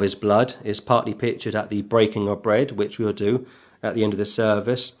of his blood is partly pictured at the breaking of bread, which we will do at the end of this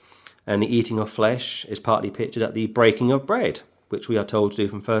service. And the eating of flesh is partly pictured at the breaking of bread, which we are told to do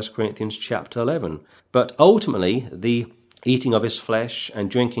from 1 Corinthians chapter 11. But ultimately, the eating of his flesh and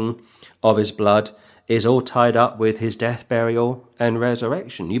drinking of his blood is all tied up with his death, burial, and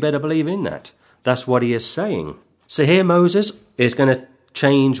resurrection. You better believe in that. That's what he is saying. So here Moses is going to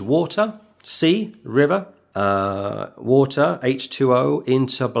change water, sea, river, water, H2O,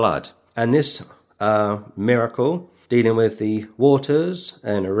 into blood. And this miracle, dealing with the waters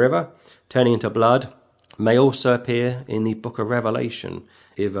and a river, turning into blood, may also appear in the book of Revelation,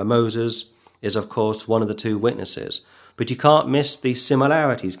 if Moses is, of course, one of the two witnesses. But you can't miss the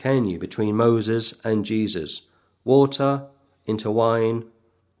similarities, can you, between Moses and Jesus? Water into wine,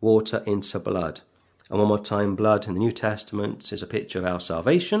 water into blood. And one more time, blood in the New Testament is a picture of our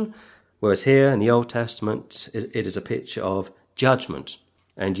salvation, Whereas here in the Old Testament, it is a picture of judgment.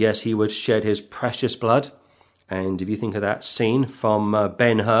 And yes, he would shed his precious blood. And if you think of that scene from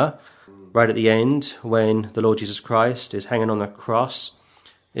Ben-Hur, right at the end, when the Lord Jesus Christ is hanging on the cross,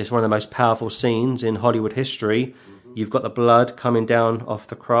 it's one of the most powerful scenes in Hollywood history. You've got the blood coming down off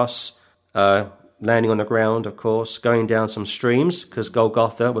the cross, landing on the ground, of course, going down some streams, because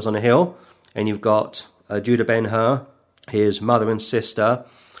Golgotha was on a hill. And you've got Judah Ben-Hur, his mother and sister,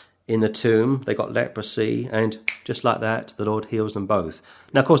 in the tomb. They got leprosy, and just like that, the Lord heals them both.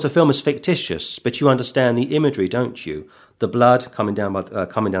 Now, of course, the film is fictitious, but you understand the imagery, don't you? The blood coming down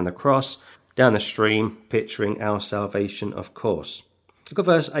the cross, down the stream, picturing our salvation, of course. Look at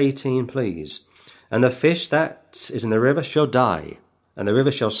verse 18, please. And the fish that is in the river shall die, and the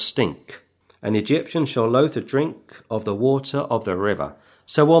river shall stink, and the Egyptians shall loathe to drink of the water of the river.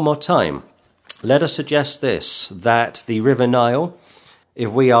 So one more time, let us suggest this, that the River Nile,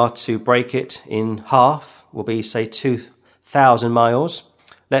 if we are to break it in half, will be, say, 2,000 miles.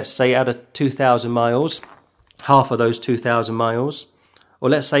 Let's say out of 2,000 miles, half of those 2,000 miles, or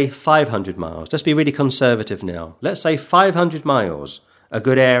let's say 500 miles. Let's be really conservative now. Let's say 500 miles, a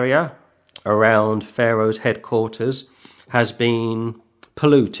good area around Pharaoh's headquarters, has been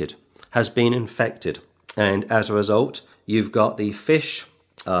polluted, has been infected. And as a result, you've got the fish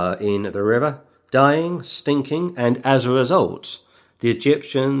in the river dying, stinking, and as a result, the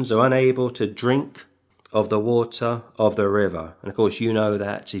Egyptians are unable to drink of the water of the river. And of course, you know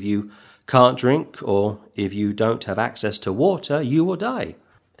that if you can't drink or if you don't have access to water, you will die.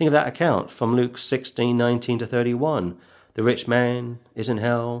 Think of that account from Luke 16:19-31. The rich man is in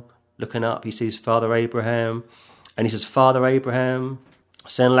hell, looking up, he sees Father Abraham, and he says, Father Abraham,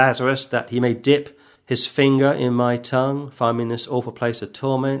 send Lazarus that he may dip his finger in my tongue, for I'm in this awful place of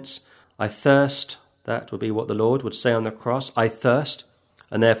torments. I thirst. That would be what the Lord would say on the cross. I thirst.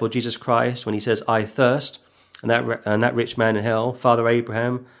 And therefore Jesus Christ, when he says, I thirst, and that rich man in hell, Father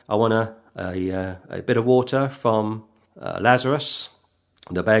Abraham, I want a bit of water from Lazarus,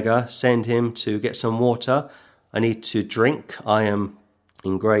 the beggar. Send him to get some water. I need to drink. I am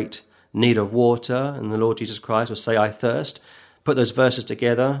in great need of water. And the Lord Jesus Christ will say, I thirst. Put those verses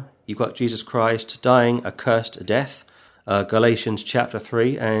together. You've got Jesus Christ dying a cursed death, Galatians chapter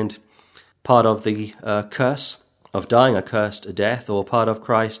 3, and part of the curse of dying a cursed death, or part of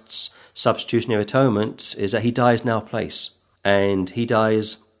Christ's substitutionary atonement, is that he dies in our place. And he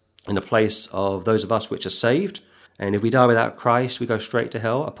dies in the place of those of us which are saved. And if we die without Christ, we go straight to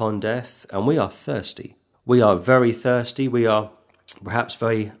hell upon death. And we are thirsty. We are very thirsty. We are perhaps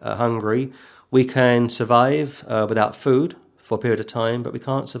very hungry. We can survive without food for a period of time, but we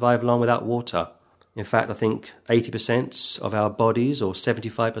can't survive long without water. In fact, I think 80% of our bodies, or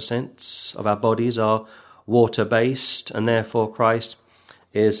 75% of our bodies, are water-based, and therefore Christ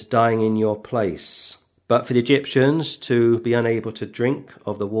is dying in your place. But for the Egyptians to be unable to drink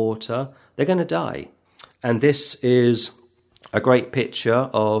of the water, they're going to die. And this is a great picture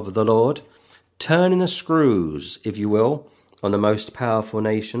of the Lord turning the screws, if you will, on the most powerful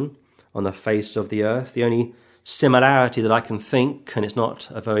nation on the face of the earth. The only similarity that I can think, and it's not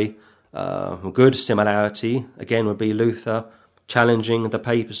a very good similarity, again, would be Luther challenging the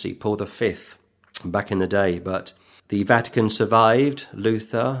papacy, Paul V, back in the day. But the Vatican survived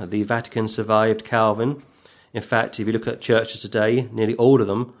Luther, the Vatican survived Calvin. In fact, if you look at churches today, nearly all of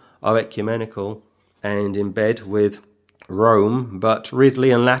them are ecumenical and in bed with Rome. But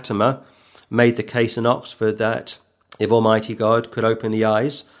Ridley and Latimer made the case in Oxford that if Almighty God could open the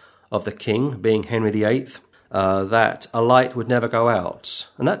eyes of the king, being Henry VIII, that a light would never go out.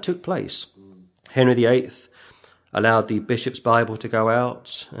 And that took place. Henry VIII allowed the bishop's Bible to go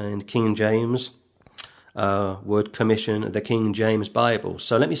out, and King James would commission the King James Bible.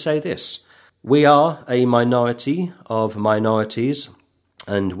 So let me say this. We are a minority of minorities,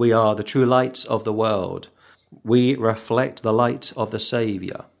 and we are the true lights of the world. We reflect the light of the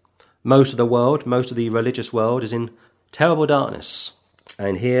Saviour. Most of the world, most of the religious world, is in terrible darkness.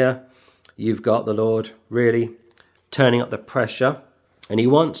 And here you've got the Lord really turning up the pressure. And he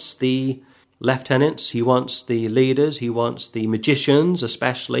wants the lieutenants, he wants the leaders, he wants the magicians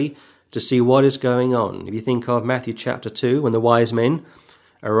especially to see what is going on. If you think of Matthew chapter 2, when the wise men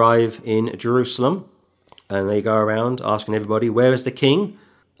arrive in Jerusalem and they go around asking everybody, where is the king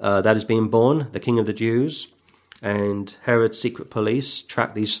that has been born, the king of the Jews? And Herod's secret police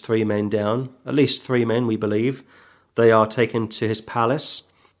track these three men down, at least three men, we believe. They are taken to his palace,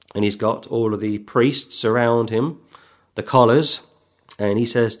 and he's got all of the priests around him, the collars, and he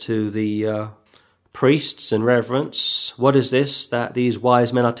says to the priests in reverence, what is this that these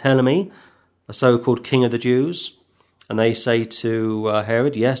wise men are telling me, a so-called king of the Jews? And they say to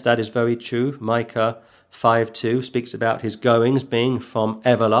Herod, yes, that is very true. Micah 5:2 speaks about his goings being from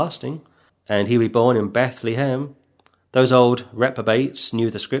everlasting, and he will be born in Bethlehem. Those old reprobates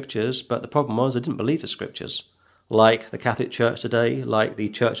knew the scriptures, but the problem was they didn't believe the scriptures. Like the Catholic Church today, like the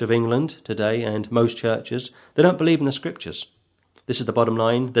Church of England today, and most churches, they don't believe in the scriptures. This is the bottom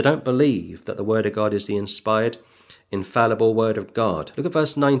line. They don't believe that the Word of God is the inspired, infallible Word of God. Look at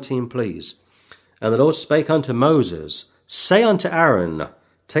verse 19, please. And the Lord spake unto Moses, say unto Aaron,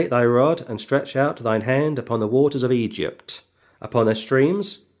 take thy rod, and stretch out thine hand upon the waters of Egypt, upon their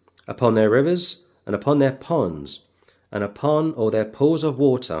streams, upon their rivers, and upon their ponds, and upon all their pools of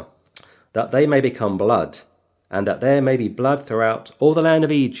water, that they may become blood, and that there may be blood throughout all the land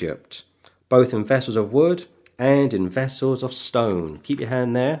of Egypt, both in vessels of wood and in vessels of stone. Keep your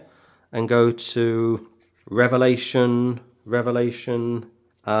hand there and go to Revelation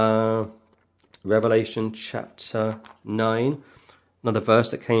chapter 9. Another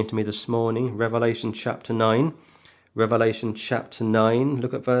verse that came to me this morning, Revelation chapter 9. Revelation chapter 9,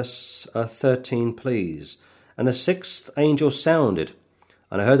 look at verse 13, please. And the sixth angel sounded,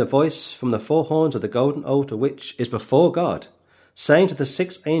 and I heard a voice from the four horns of the golden altar which is before God, saying to the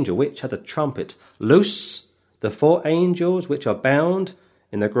sixth angel which had the trumpet, loose the four angels which are bound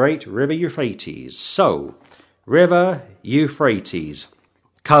in the great river Euphrates. So, river Euphrates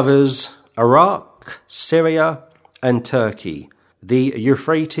covers Iraq, Syria, and Turkey. The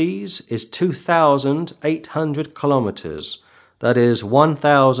Euphrates is 2,800 kilometers. That is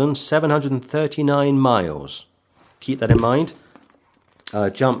 1,739 miles. Keep that in mind.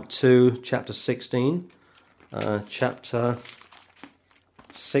 Jump to chapter 16. Chapter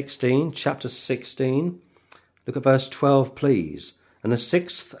 16. Look at verse 12, please. And the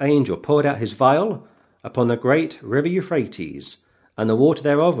sixth angel poured out his vial upon the great river Euphrates, and the water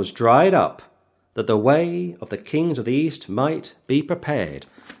thereof was dried up, that the way of the kings of the east might be prepared.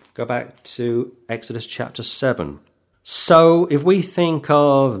 Go back to Exodus chapter 7. So if we think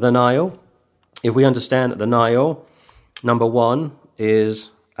of the Nile, if we understand that the Nile, number one,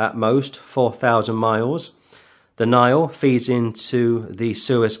 is at most 4,000 miles. The Nile feeds into the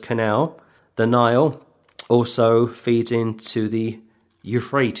Suez Canal. The Nile also feeds into the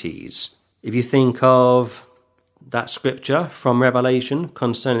Euphrates. If you think of that scripture from Revelation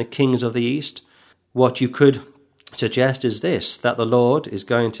concerning the kings of the east, what you could suggest is this, that the Lord is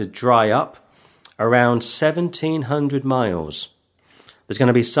going to dry up around 1,700 miles. There's going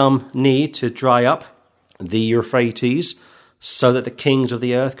to be some need to dry up the Euphrates so that the kings of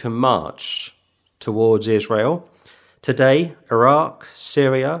the earth can march towards Israel. Today, Iraq,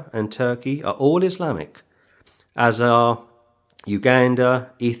 Syria, and Turkey are all Islamic, as are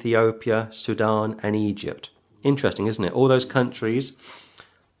Uganda, Ethiopia, Sudan, and Egypt. Interesting, isn't it? All those countries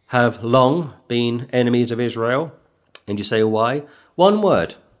have long been enemies of Israel. And you say, why? One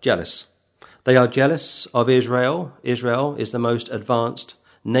word, jealous. They are jealous of Israel. Israel is the most advanced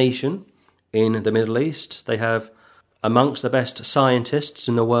nation in the Middle East. They have amongst the best scientists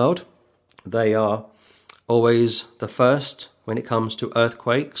in the world. They are always the first when it comes to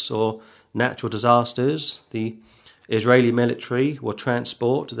earthquakes or natural disasters. The Israeli military will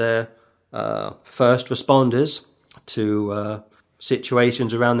transport their first responders to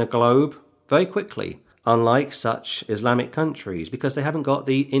situations around the globe very quickly, unlike such Islamic countries, because they haven't got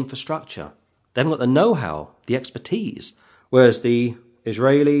the infrastructure. They haven't got the know-how, the expertise, whereas the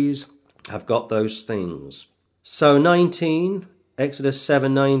Israelis have got those things. So 19, Exodus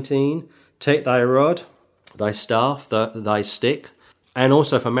 7:19, take thy rod, thy staff, thy stick, and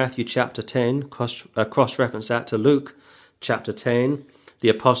also from Matthew chapter 10, cross-reference that to Luke chapter 10, the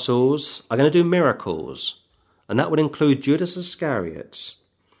apostles are going to do miracles, and that would include Judas Iscariot.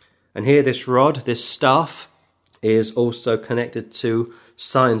 And here this rod, this staff, is also connected to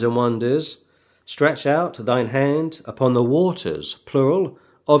signs and wonders. Stretch out thine hand upon the waters, plural,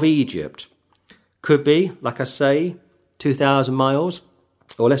 of Egypt. Could be, like I say, 2,000 miles,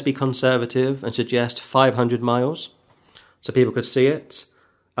 or let's be conservative and suggest 500 miles, so people could see it.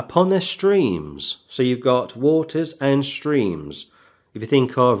 Upon their streams, so you've got waters and streams. If you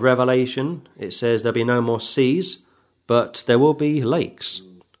think of Revelation, it says there'll be no more seas, but there will be lakes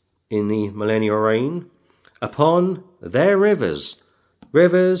in the millennial reign. Upon their rivers,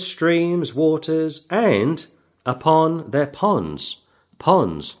 streams, waters, and upon their ponds.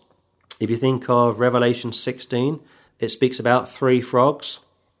 If you think of Revelation 16, it speaks about three frogs,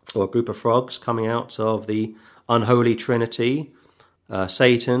 or a group of frogs coming out of the unholy trinity,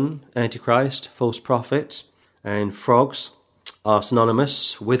 Satan, Antichrist, false prophet, and frogs are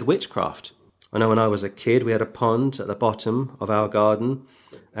synonymous with witchcraft. I know when I was a kid, we had a pond at the bottom of our garden,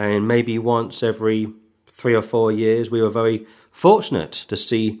 and maybe once every 3 or 4 years, we were very fortunate to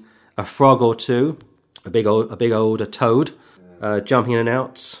see a frog or two, a big old toad, jumping in and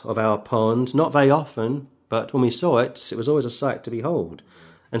out of our pond. Not very often, but when we saw it, it was always a sight to behold.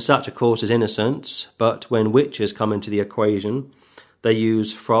 And such, of course, is innocence, but when witches come into the equation, they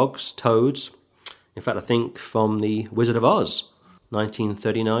use frogs, toads. In fact, I think from the Wizard of Oz,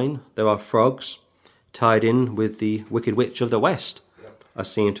 1939, there are frogs tied in with the Wicked Witch of the West, I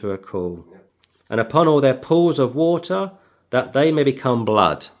seem to recall. And upon all their pools of water, that they may become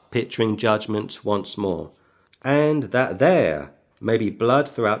blood, picturing judgment once more, and that there may be blood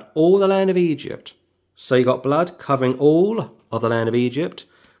throughout all the land of Egypt. So you got blood covering all of the land of Egypt.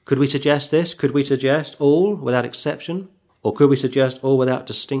 Could we suggest this? Could we suggest all without exception? Or could we suggest all without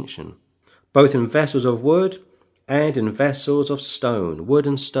distinction? Both in vessels of wood and in vessels of stone. Wood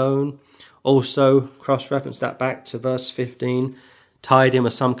and stone. Also, cross-reference that back to verse 15, tied in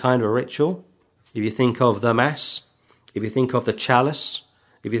with some kind of a ritual. If you think of the Mass, if you think of the chalice,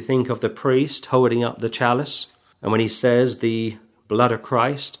 if you think of the priest holding up the chalice, and when he says the blood of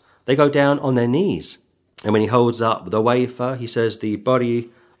Christ, they go down on their knees. And when he holds up the wafer, he says the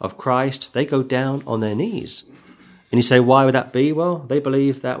body of Christ, they go down on their knees. And you say, why would that be? Well, they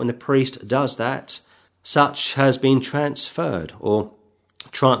believe that when the priest does that, such has been transferred or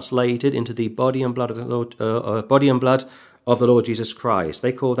translated into the body and blood of the Lord, of the Lord Jesus Christ.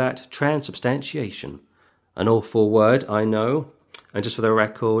 They call that transubstantiation. An awful word, I know, and just for the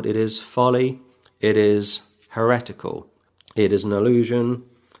record, it is folly, it is heretical, it is an illusion,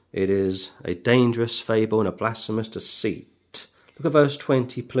 it is a dangerous fable and a blasphemous deceit. Look at verse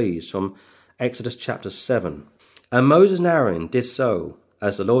 20, please, from Exodus chapter 7. And Moses and Aaron did so,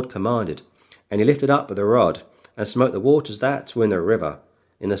 as the Lord commanded, and he lifted up with a rod, and smote the waters that were in the river,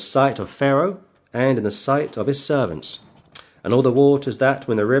 in the sight of Pharaoh, and in the sight of his servants. And all the waters that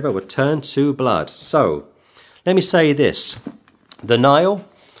were in the river were turned to blood. So, let me say this. The Nile,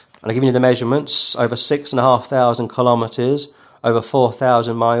 and I've given you the measurements, over 6,500 kilometres, over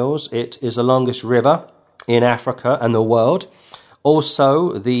 4,000 miles. It is the longest river in Africa and the world.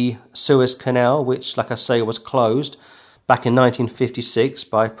 Also, the Suez Canal, which, like I say, was closed back in 1956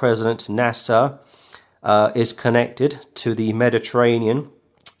 by President Nasser, is connected to the Mediterranean.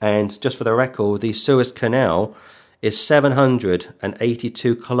 And just for the record, the Suez Canal is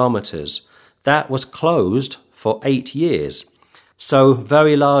 782 kilometres. That was closed for 8 years. So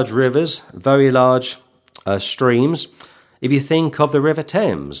very large rivers, very large streams. If you think of the River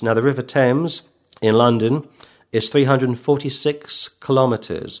Thames, now the River Thames in London is 346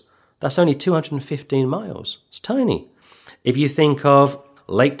 kilometres. That's only 215 miles. It's tiny. If you think of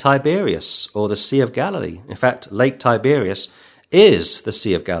Lake Tiberias or the Sea of Galilee, in fact, Lake Tiberias is the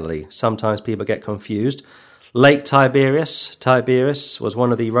Sea of Galilee. Sometimes people get confused. Lake Tiberias was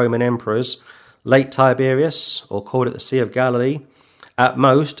one of the Roman emperors. Lake Tiberias, or called it the Sea of Galilee, at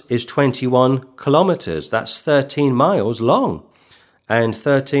most is 21 kilometres. That's 13 miles long. And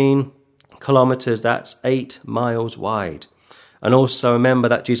 13 kilometres, that's 8 miles wide. And also remember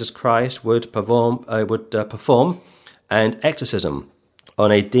that Jesus Christ would perform an exorcism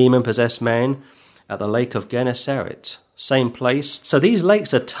on a demon-possessed man at the Lake of Gennesaret. Same place. So these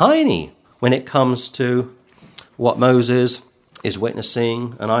lakes are tiny when it comes to what Moses is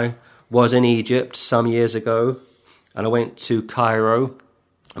witnessing. And I was in Egypt some years ago, and I went to Cairo,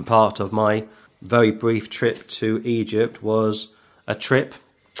 and part of my very brief trip to Egypt was a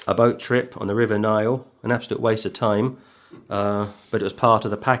boat trip on the River Nile, an absolute waste of time, but it was part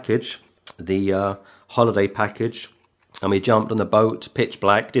of the package, the holiday package, and we jumped on the boat, pitch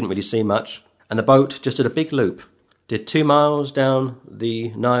black, didn't really see much, and the boat just did a big loop, did 2 miles down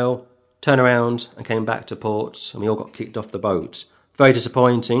the Nile, turned around and came back to port, and we all got kicked off the boat. Very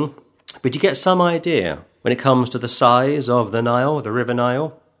disappointing, but you get some idea when it comes to the size of the Nile, the River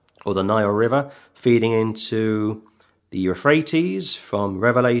Nile, or the Nile River, feeding into the Euphrates from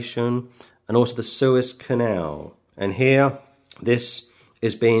Revelation, and also the Suez Canal. And here, this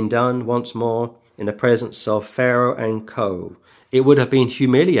is being done once more in the presence of Pharaoh and co. It would have been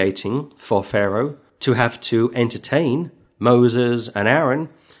humiliating for Pharaoh to have to entertain Moses and Aaron,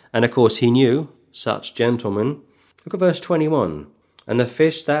 and of course he knew such gentlemen. Look at verse 21. And the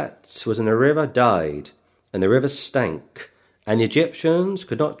fish that was in the river died, and the river stank, and the Egyptians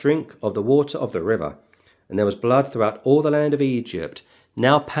could not drink of the water of the river. And there was blood throughout all the land of Egypt.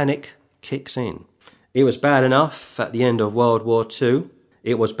 Now panic kicks in. It was bad enough at the end of World War II.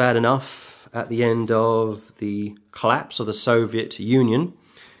 It was bad enough at the end of the collapse of the Soviet Union.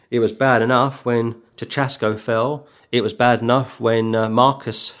 It was bad enough when Ceausescu fell. It was bad enough when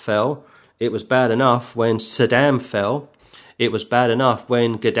Marcos fell. It was bad enough when Saddam fell. It was bad enough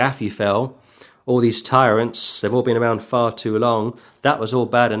when Gaddafi fell. all these tyrants, they've all been around far too long. That was all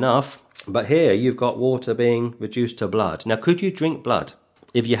bad enough. But here you've got water being reduced to blood. Now, could you drink blood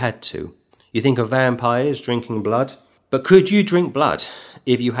if you had to? You think of vampires drinking blood. But could you drink blood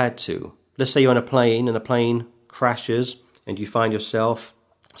if you had to? Let's say you're on a plane and the plane crashes and you find yourself,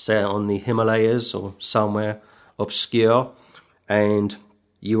 say, on the Himalayas or somewhere obscure, and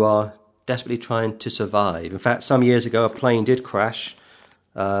you are desperately trying to survive. In fact, some years ago, a plane did crash.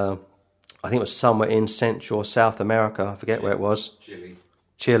 I think it was somewhere in Central or South America. I forget where it was.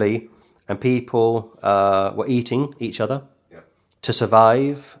 Chile. And people were eating each other to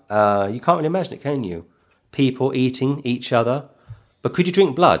survive. You can't really imagine it, can you? People eating each other. But could you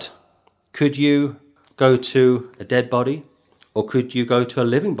drink blood? Could you go to a dead body? Or could you go to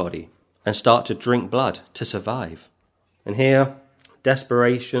a living body and start to drink blood to survive? And here,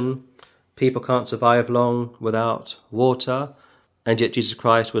 desperation. People can't survive long without water. And yet Jesus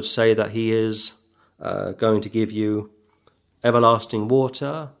Christ would say that he is going to give you everlasting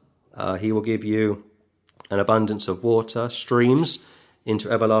water. He will give you an abundance of water, streams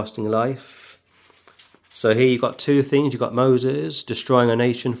into everlasting life. So here you've got two things. You've got Moses destroying a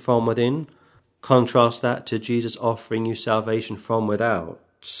nation from within. Contrast that to Jesus offering you salvation from without.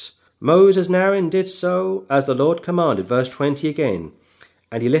 Moses and Aaron did so as the Lord commanded. Verse 20 again.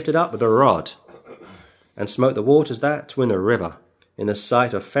 And he lifted up the rod and smote the waters that were in the river, in the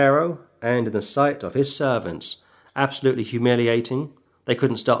sight of Pharaoh and in the sight of his servants. Absolutely humiliating. They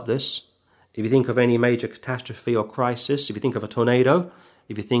couldn't stop this. If you think of any major catastrophe or crisis, if you think of a tornado,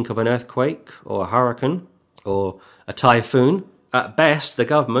 if you think of an earthquake or a hurricane or a typhoon, at best the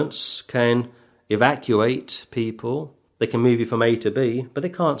governments can evacuate people. They can move you from A to B, but they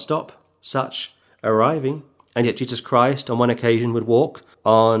can't stop such arriving. And yet Jesus Christ on one occasion would walk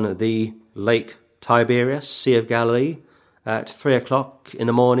on the Lake Tiberias, Sea of Galilee, at 3 o'clock in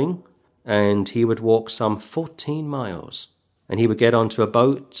the morning, and he would walk some 14 miles. And he would get onto a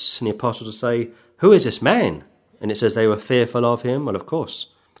boat, and the apostles would say, "Who is this man?" And it says they were fearful of him. Well, of course.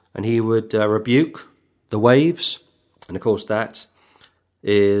 And he would rebuke the waves. And of course that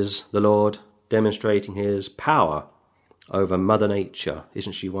is the Lord demonstrating his power over Mother Nature.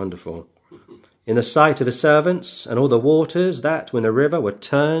 Isn't she wonderful? In the sight of his servants, and all the waters that were in the river were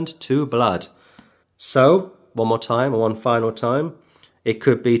turned to blood. So, one more time, or one final time, it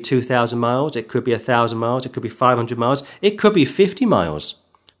could be 2,000 miles, it could be 1,000 miles, it could be 500 miles, it could be 50 miles.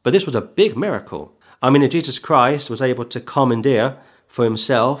 But this was a big miracle. I mean, if Jesus Christ was able to commandeer for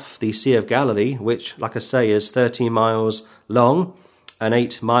himself the Sea of Galilee, which, like I say, is 13 miles long and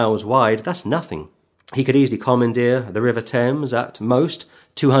 8 miles wide, that's nothing. He could easily commandeer the River Thames at most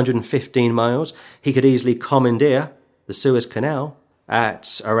 215 miles. He could easily commandeer the Suez Canal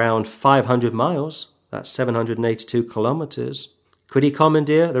at around 500 miles. That's 782 kilometers. Could he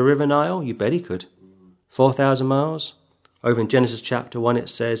commandeer the River Nile? You bet he could. 4,000 miles. Over in Genesis chapter 1 it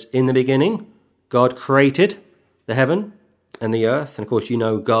says, "In the beginning, God created the heaven and the earth." And of course you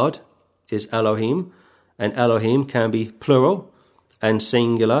know God is Elohim. And Elohim can be plural and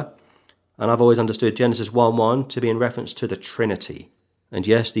singular. And I've always understood Genesis 1:1 to be in reference to the Trinity. And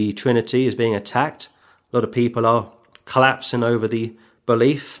yes, the Trinity is being attacked. A lot of people are collapsing over the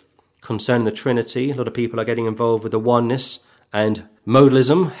belief concerning the Trinity. A lot of people are getting involved with the oneness and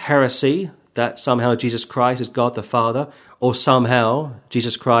modalism, heresy, that somehow Jesus Christ is God the Father, or somehow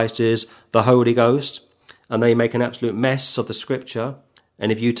Jesus Christ is the Holy Ghost, and they make an absolute mess of the Scripture.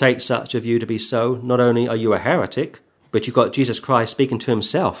 And if you take such a view to be so, not only are you a heretic, but you've got Jesus Christ speaking to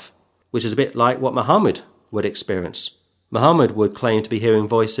himself, which is a bit like what Muhammad would experience. Muhammad would claim to be hearing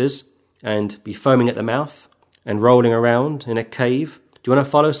voices and be foaming at the mouth and rolling around in a cave. Do you want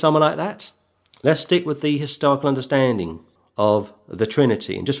to follow someone like that? Let's stick with the historical understanding of the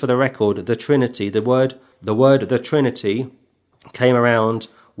Trinity. And just for the record, the Trinity, the word the Trinity came around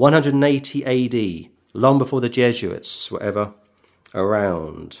 180 AD, long before the Jesuits were ever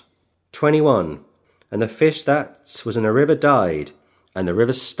around. 21. And the fish that was in the river died, and the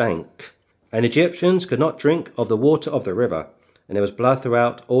river stank. And the Egyptians could not drink of the water of the river, and there was blood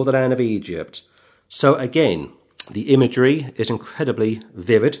throughout all the land of Egypt. So again, the imagery is incredibly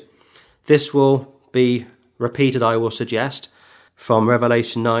vivid. This will be repeated, I will suggest, from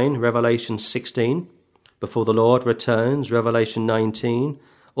Revelation 9, Revelation 16, before the Lord returns, Revelation 19.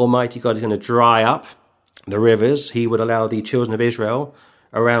 Almighty God is going to dry up the rivers. He would allow the children of Israel,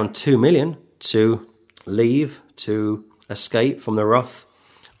 around 2 million, to leave, to escape from the wrath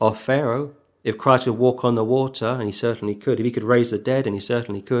of Pharaoh. If Christ could walk on the water, and he certainly could, if he could raise the dead, and he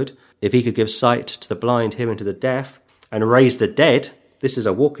certainly could, if he could give sight to the blind, hearing to the deaf, and raise the dead, this is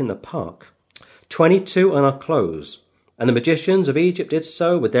a walk in the park. 22, and I'll close. And the magicians of Egypt did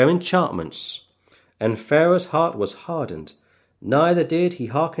so with their enchantments, And Pharaoh's heart was hardened, neither did he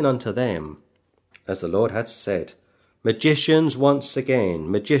hearken unto them, as the Lord had said. Magicians once again,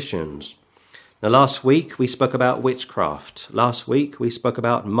 magicians. Now last week we spoke about witchcraft. Last week we spoke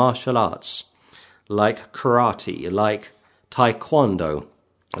about martial arts, like karate, like taekwondo,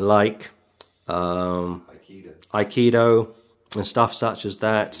 like Aikido and stuff such as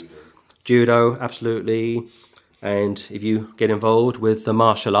that. Judo, absolutely. And if you get involved with the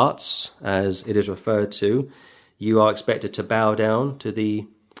martial arts, as it is referred to, you are expected to bow down to the,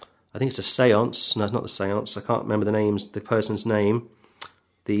 I think it's a seance. No, it's not the seance. I can't remember the person's name.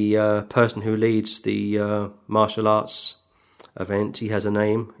 The person who leads the martial arts event, he has a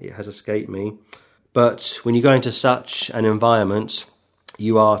name. It has escaped me. But when you go into such an environment,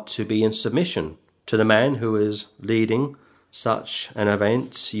 you are to be in submission to the man who is leading such an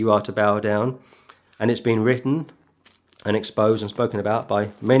event. You are to bow down. And it's been written and exposed and spoken about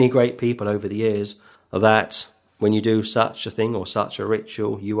by many great people over the years that when you do such a thing or such a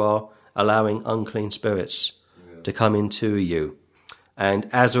ritual, you are allowing unclean spirits to come into you. And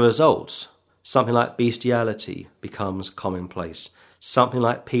as a result, something like bestiality becomes commonplace. Something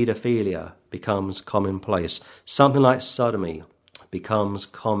like paedophilia becomes commonplace. Something like sodomy becomes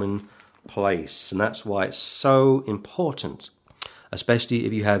commonplace. And that's why it's so important, especially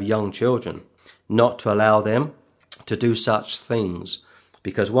if you have young children, not to allow them to do such things.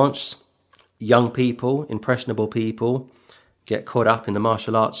 Because once young people, impressionable people, get caught up in the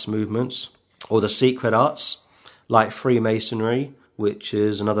martial arts movements or the secret arts, like Freemasonry, which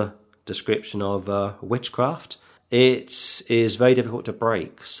is another description of witchcraft, it is very difficult to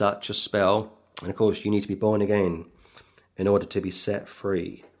break such a spell. And of course, you need to be born again in order to be set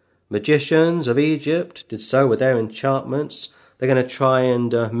free. Magicians of Egypt did so with their enchantments. They're going to try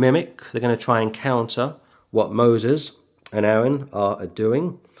and mimic, they're going to try and counter what Moses and Aaron are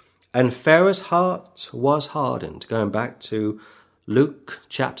doing. And Pharaoh's heart was hardened. Going back to Luke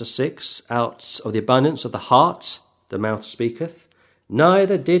chapter 6, out of the abundance of the heart, the mouth speaketh.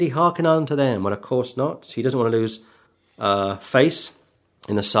 Neither did he hearken unto them. Well, of course not. He doesn't want to lose face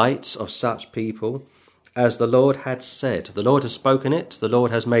in the sight of such people, as the Lord had said. The Lord has spoken it. The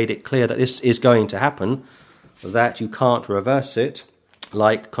Lord has made it clear that this is going to happen, that you can't reverse it,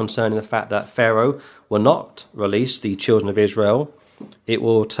 like concerning the fact that Pharaoh will not release the children of Israel. It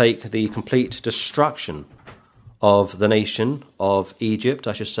will take the complete destruction of the nation of Egypt,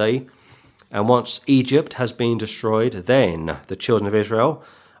 I should say. And once Egypt has been destroyed, then the children of Israel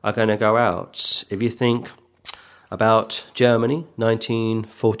are going to go out. If you think about Germany,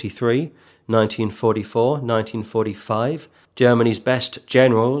 1943, 1944, 1945, Germany's best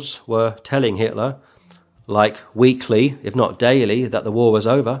generals were telling Hitler, like weekly, if not daily, that the war was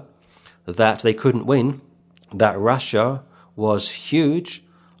over, that they couldn't win, that Russia was huge,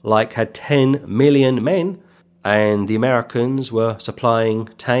 like had 10 million men, and the Americans were supplying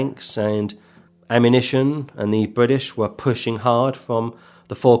tanks and ammunition, and the British were pushing hard from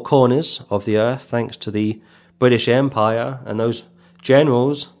the four corners of the earth, thanks to the British Empire. And those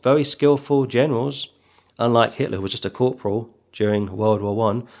generals, very skillful generals, unlike Hitler, who was just a corporal during World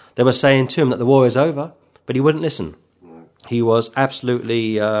War I, they were saying to him that the war is over, but he wouldn't listen. He was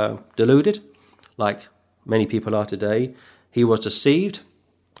absolutely deluded, like many people are today. He was deceived,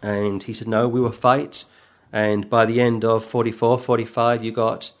 and he said, no, we will fight. And by the end of 44, 45, you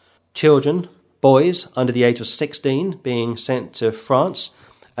got children, boys under the age of 16 being sent to France,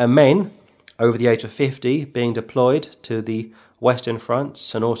 and men over the age of 50 being deployed to the Western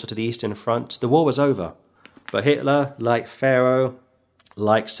Front and also to the Eastern Front. The war was over. But Hitler, like Pharaoh,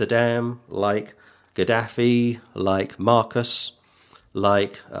 like Saddam, like Gaddafi, like Marcus,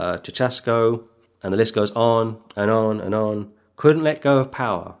 like Ceausescu, and the list goes on and on and on, couldn't let go of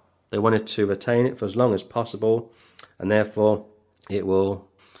power. They wanted to retain it for as long as possible, and therefore it will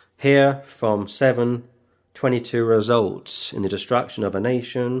hear from 7:22 results in the destruction of a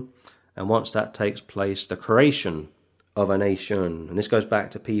nation, and once that takes place, the creation of a nation. And this goes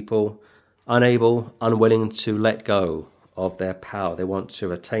back to people unable, unwilling to let go of their power. They want to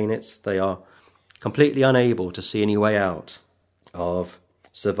retain it. They are completely unable to see any way out of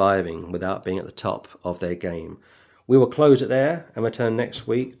surviving without being at the top of their game. We will close it there and return next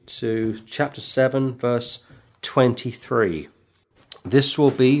week to chapter 7, verse 23. This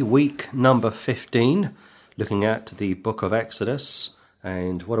will be week number 15, looking at the book of Exodus.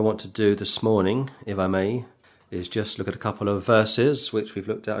 And what I want to do this morning, if I may, is just look at a couple of verses which we've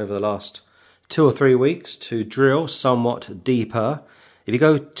looked at over the last 2 or 3 weeks to drill somewhat deeper. If you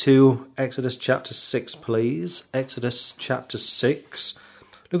go to Exodus chapter 6, please. Exodus chapter 6.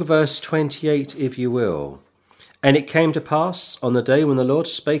 Look at verse 28, if you will. And it came to pass on the day when the Lord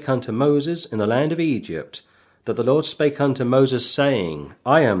spake unto Moses in the land of Egypt, that the Lord spake unto Moses, saying,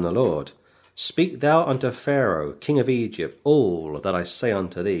 I am the Lord. Speak thou unto Pharaoh, king of Egypt, all that I say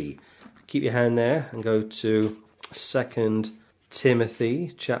unto thee. Keep your hand there and go to 2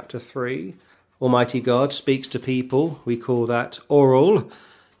 Timothy chapter 3. Almighty God speaks to people. We call that oral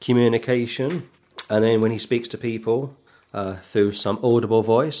communication. And then when he speaks to people through some audible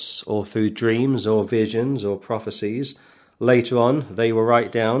voice or through dreams or visions or prophecies, later on they will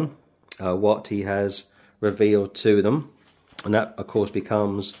write down what he has revealed to them. And that, of course,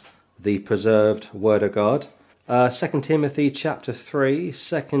 becomes the preserved word of God. 2 Timothy chapter 3,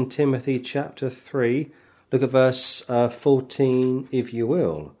 2 Timothy chapter 3, look at verse 14 if you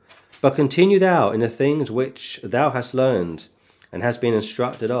will. But continue thou in the things which thou hast learned, and hast been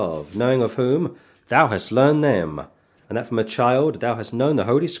instructed of, knowing of whom thou hast learned them, and that from a child thou hast known the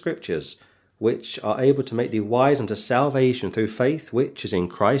holy scriptures, which are able to make thee wise unto salvation through faith which is in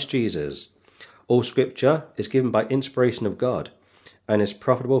Christ Jesus. All scripture is given by inspiration of God, and is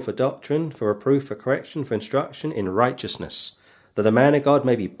profitable for doctrine, for reproof, for correction, for instruction in righteousness, that the man of God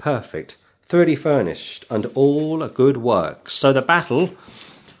may be perfect, thoroughly furnished unto all good works. So the battle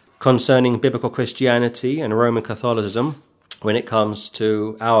concerning biblical Christianity and Roman Catholicism, when it comes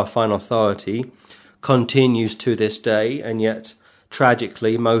to our final authority, continues to this day, and yet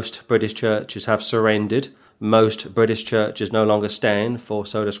tragically most British churches have surrendered. Most British churches no longer stand for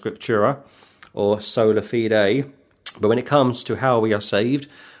sola scriptura or sola fide. But when it comes to how we are saved,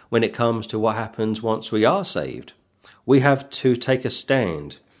 when it comes to what happens once we are saved, we have to take a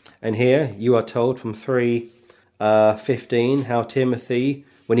stand. And here you are told from 3:15 how Timothy,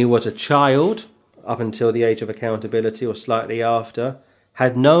 when he was a child, up until the age of accountability or slightly after,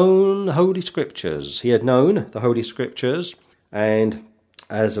 had known the Holy Scriptures. He had known the Holy Scriptures, and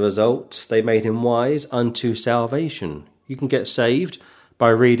as a result, they made him wise unto salvation. You can get saved by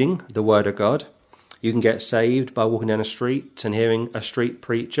reading the Word of God. You can get saved by walking down a street and hearing a street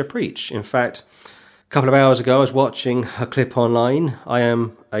preacher preach. In fact, a couple of hours ago, I was watching a clip online. I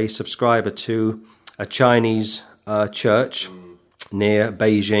am a subscriber to a Chinese church near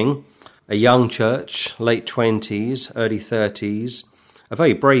Beijing, a young church, late 20s, early 30s, a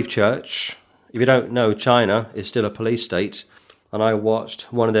very brave church. If you don't know, China is still a police state. And I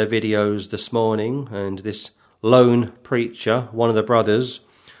watched one of their videos this morning, and this lone preacher, one of the brothers,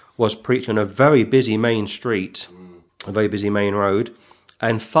 was preaching on a very busy main street, a very busy main road,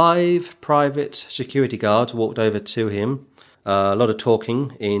 and 5 private security guards walked over to him. A lot of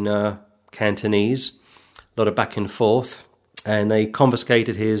talking in Cantonese, a lot of back and forth, and they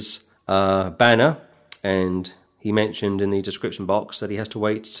confiscated his banner, and he mentioned in the description box that he has to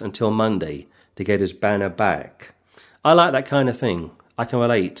wait until Monday to get his banner back. I like that kind of thing. I can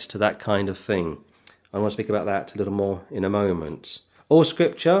relate to that kind of thing. I want to speak about that a little more in a moment. All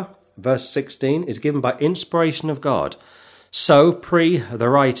scripture, verse 16, is given by inspiration of God. So, pre the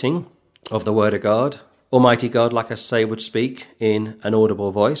writing of the word of God, Almighty God, like I say, would speak in an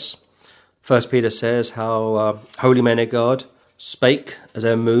audible voice. 1 Peter says how holy men of God spake as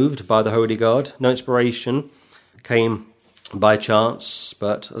they were moved by the Holy God. No inspiration came by chance,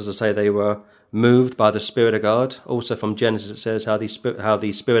 but as I say, they were moved by the Spirit of God. Also from Genesis it says how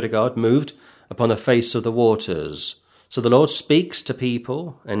the Spirit of God moved upon the face of the waters. So the Lord speaks to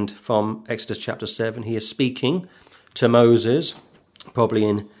people, and from Exodus chapter 7 he is speaking to Moses, probably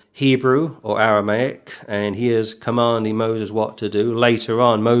in Hebrew or Aramaic, and he is commanding Moses what to do. Later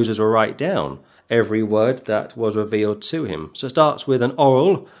on, Moses will write down every word that was revealed to him. So it starts with an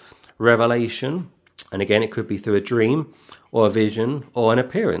oral revelation, and again it could be through a dream or a vision or an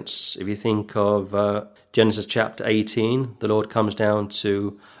appearance. If you think of Genesis chapter 18, the Lord comes down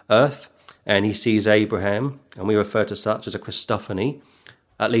to earth and he sees Abraham, and we refer to such as a Christophany.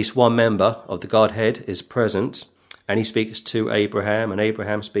 At least one member of the Godhead is present, and he speaks to Abraham, and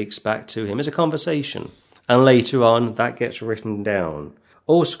Abraham speaks back to him. It's a conversation, and later on that gets written down.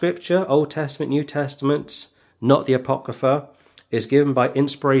 All scripture, Old Testament, New Testament, not the Apocrypha, is given by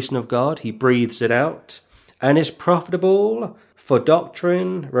inspiration of God. He breathes it out, and is profitable for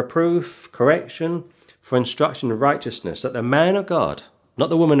doctrine, reproof, correction, for instruction in righteousness, that the man of God, not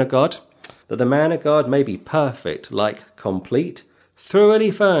the woman of God, that the man of God may be perfect, like complete,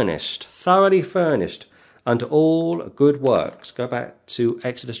 thoroughly furnished unto all good works. Go back to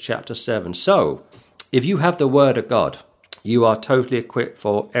Exodus chapter 7. So, if you have the word of God, you are totally equipped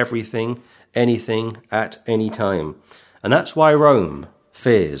for everything, anything, at any time. And that's why Rome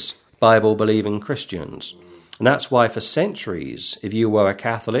fears Bible-believing Christians. And that's why for centuries, if you were a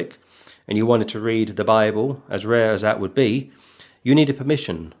Catholic and you wanted to read the Bible, as rare as that would be, you needed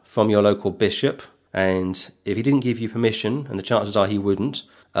permission from your local bishop And if he didn't give you permission, and the chances are he wouldn't,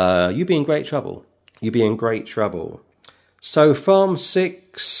 you'd be in great trouble. You'd be in great trouble. So from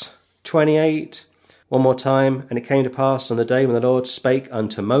 6:28, one more time, and it came to pass on the day when the Lord spake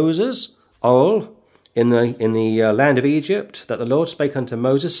unto Moses, all in the land of Egypt, that the Lord spake unto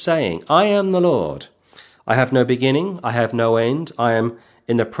Moses, saying, I am the Lord. I have no beginning, I have no end. I am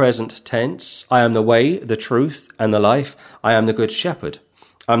in the present tense. I am the way, the truth, and the life. I am the good shepherd.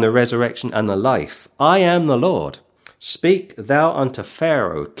 I am the resurrection and the life. I am the Lord. Speak thou unto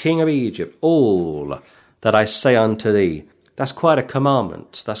Pharaoh, king of Egypt, all that I say unto thee. That's quite a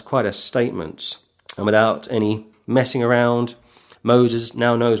commandment. That's quite a statement. And without any messing around, Moses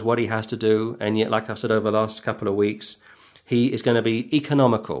now knows what he has to do. And yet, like I've said over the last couple of weeks, he is going to be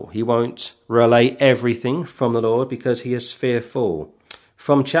economical. He won't relay everything from the Lord because he is fearful.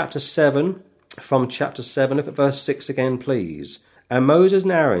 From chapter 7, look at verse 6 again, please. And Moses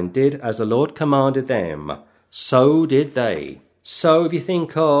and Aaron did as the Lord commanded them. So did they. So if you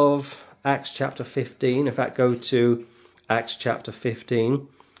think of Acts chapter 15, in fact, go to Acts chapter 15.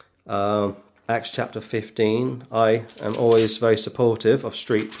 Acts chapter 15. I am always very supportive of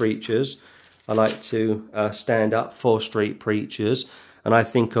street preachers. I like to stand up for street preachers. And I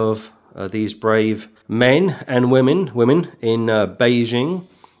think of these brave men and women in Beijing,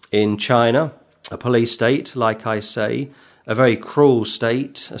 in China, a police state, like I say, a very cruel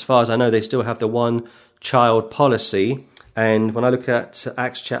state. As far as I know, they still have the one-child policy. And when I look at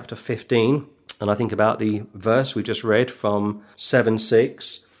Acts chapter 15, and I think about the verse we just read from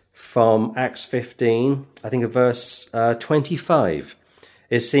 7:6, from Acts 15, I think of verse 25.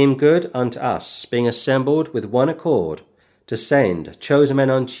 It seemed good unto us, being assembled with one accord, to send chosen men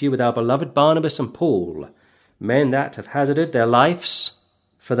unto you with our beloved Barnabas and Paul, men that have hazarded their lives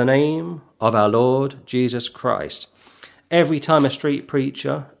for the name of our Lord Jesus Christ. Every time a street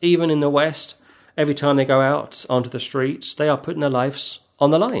preacher, even in the West, every time they go out onto the streets, they are putting their lives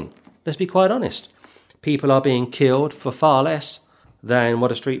on the line. Let's be quite honest. People are being killed for far less than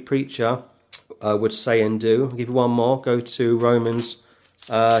what a street preacher would say and do. I'll give you one more. Go to Romans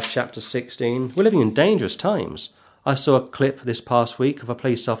chapter 16. We're living in dangerous times. I saw a clip this past week of a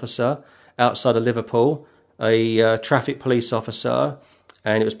police officer outside of Liverpool, a traffic police officer,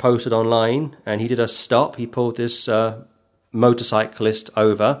 and it was posted online, and he did a stop. He pulled this motorcyclist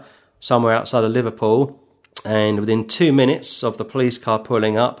over somewhere outside of Liverpool, and within 2 minutes of the police car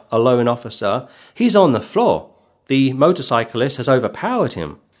pulling up, a lone officer, he's on the floor. The motorcyclist has overpowered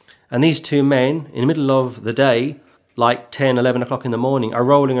him. And these two men, in the middle of the day, like 10, 11 o'clock in the morning, are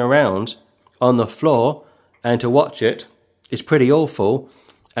rolling around on the floor, and to watch it is pretty awful.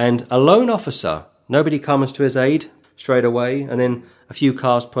 And a lone officer, nobody comes to his aid straight away, and then a few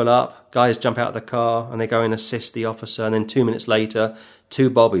cars pull up, guys jump out of the car, and they go and assist the officer, and then 2 minutes later, two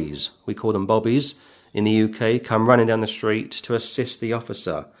bobbies, we call them bobbies in the UK, come running down the street to assist the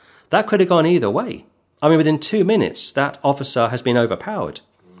officer. That could have gone either way. I mean, within 2 minutes, that officer has been overpowered.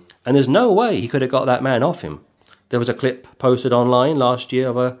 And there's no way he could have got that man off him. There was a clip posted online last year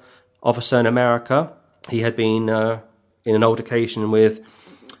of an officer in America. He had been in an altercation with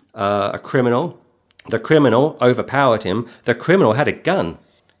a criminal. The criminal overpowered him. The criminal had a gun.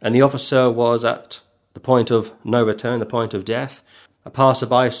 And the officer was at the point of no return, the point of death. A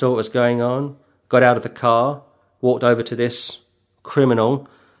passerby saw what was going on, got out of the car, walked over to this criminal,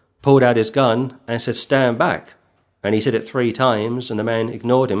 pulled out his gun and said, "Stand back." And he said it 3 times, and the man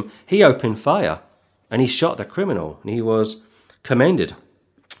ignored him. He opened fire, and he shot the criminal, and he was commended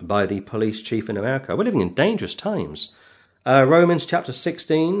by the police chief in America. We're living in dangerous times. Romans chapter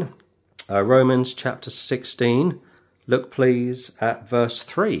 16. Romans chapter 16. Look, please, at verse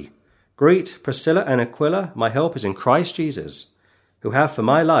 3. Greet Priscilla and Aquila, my helpers in Christ Jesus, who have for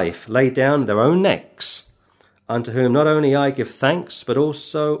my life laid down their own necks, unto whom not only I give thanks, but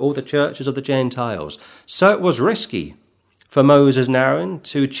also all the churches of the Gentiles. So it was risky for Moses and Aaron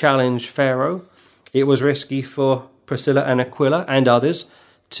to challenge Pharaoh. It was risky for Priscilla and Aquila and others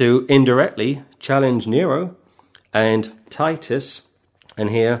to indirectly challenge Nero and Titus. And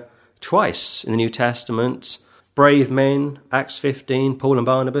here, twice in the New Testament, brave men, Acts 15, Paul and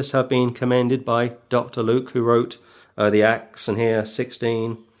Barnabas, have been commended by Dr. Luke, who wrote the Acts, and here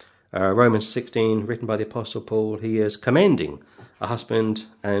 16, Romans 16, written by the Apostle Paul. He is commending a husband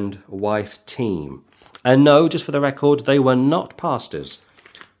and wife team. And no, just for the record, they were not pastors.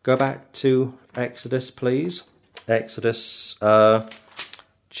 Go back to Exodus, please. Exodus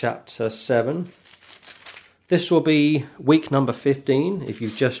chapter 7. This will be week number 15. If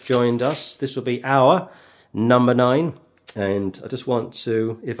you've just joined us, this will be hour number 9. And I just want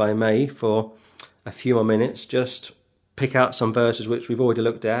to, if I may, for a few more minutes, just pick out some verses which we've already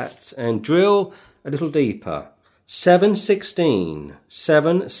looked at and drill a little deeper. 7:16,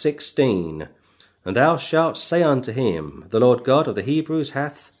 7:16. And thou shalt say unto him, the Lord God of the Hebrews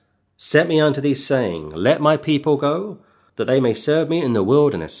hath sent me unto thee, saying, Let my people go, that they may serve me in the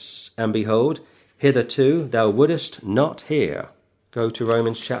wilderness. And behold, hitherto thou wouldest not hear. Go to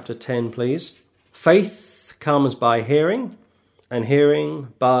Romans chapter 10, please. Faith comes by hearing, and hearing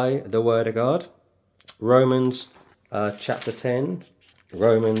by the word of God. Romans chapter 10.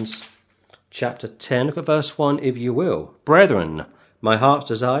 Romans chapter 10. Look at verse 1, if you will. Brethren, my heart's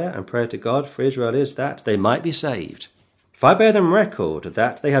desire and prayer to God for Israel is that they might be saved. For I bear them record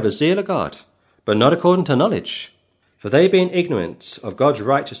that they have a zeal of God, but not according to knowledge. For they, being ignorant of God's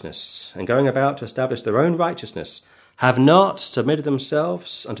righteousness, and going about to establish their own righteousness, have not submitted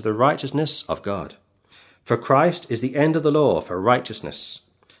themselves unto the righteousness of God. For Christ is the end of the law for righteousness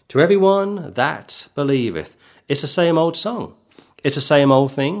to every one that believeth. It's the same old song. It's the same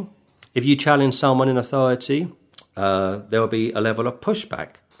old thing. If you challenge someone in authority, there will be a level of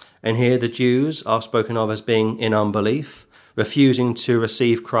pushback. And here the Jews are spoken of as being in unbelief, refusing to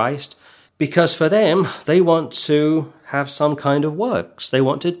receive Christ, because for them, they want to have some kind of works. They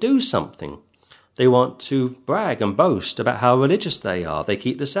want to do something. They want to brag and boast about how religious they are. They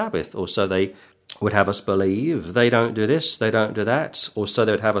keep the Sabbath, or so they would have us believe. They don't do this, they don't do that, or so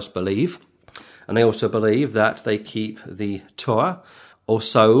they would have us believe. And they also believe that they keep the Torah, or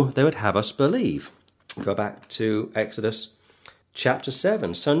so they would have us believe. Go back to Exodus chapter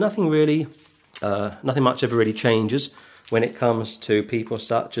 7. So nothing much ever really changes when it comes to people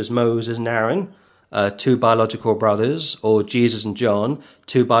such as Moses and Aaron, two biological brothers, or Jesus and John,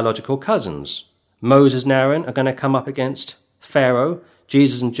 two biological cousins. Moses and Aaron are going to come up against Pharaoh.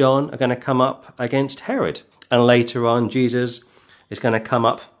 Jesus and John are going to come up against Herod. And later on, Jesus is going to come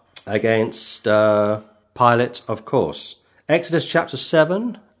up against Pilate, of course. Exodus chapter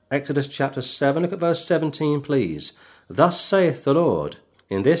 7, look at verse 17, please. Thus saith the Lord,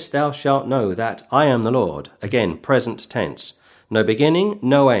 in this thou shalt know that I am the Lord. Again, present tense. No beginning,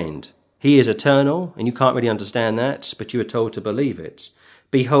 no end. He is eternal, and you can't really understand that, but you are told to believe it.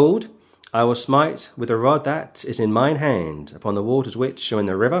 Behold, I will smite with a rod that is in mine hand upon the waters which are in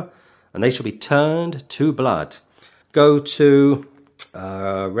the river, and they shall be turned to blood. Go to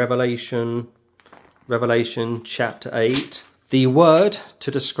Revelation chapter 8. The word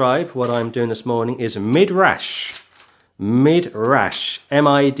to describe what I'm doing this morning is midrash. Midrash.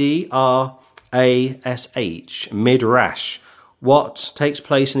 M-I-D-R-A-S-H. Midrash. What takes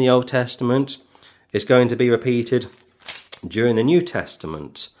place in the Old Testament is going to be repeated during the New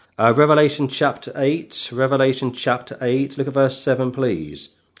Testament. Revelation chapter 8. Look at verse 7, please.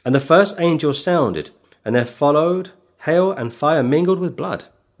 And the first angel sounded, and there followed hail and fire mingled with blood,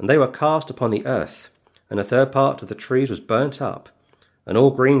 and they were cast upon the earth. And a third part of the trees was burnt up, and all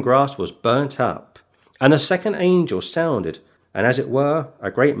green grass was burnt up. And the second angel sounded, and as it were,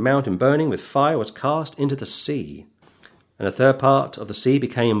 a great mountain burning with fire was cast into the sea. And the third part of the sea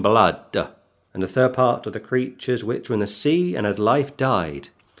became blood, and the third part of the creatures which were in the sea and had life died,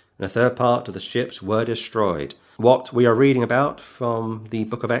 and the third part of the ships were destroyed. What we are reading about from the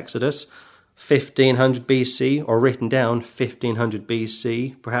book of Exodus, 1500 BC, or written down 1500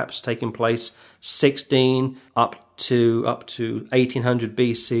 BC, perhaps taking place 16 up to 1800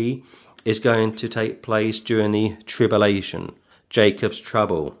 BC, is going to take place during the tribulation, Jacob's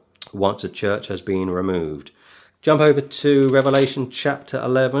trouble, once the church has been removed. Jump over to Revelation chapter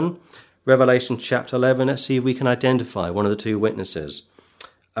 11. Revelation chapter 11, let's see if we can identify one of the two witnesses.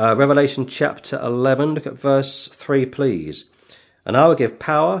 Revelation chapter 11, look at verse 3, please. And I will give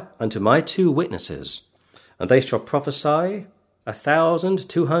power unto my two witnesses, and they shall prophesy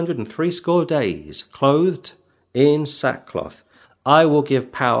 1,260 days, clothed in sackcloth. I will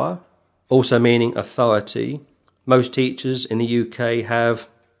give power, also meaning authority. Most teachers in the UK have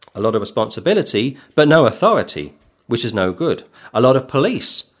a lot of responsibility, but no authority, which is no good. A lot of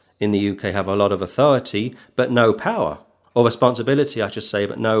police in the UK have a lot of authority, but no power. Or responsibility, I should say,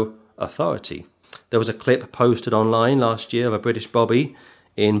 but no authority. There was a clip posted online last year of a British bobby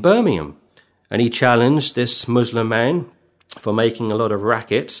in Birmingham, and he challenged this Muslim man for making a lot of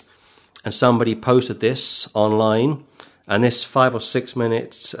racket, and somebody posted this online, and this 5 or 6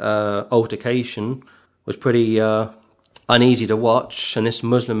 minute altercation was pretty uneasy to watch, and this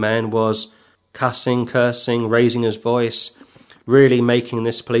Muslim man was cussing, cursing, raising his voice, really making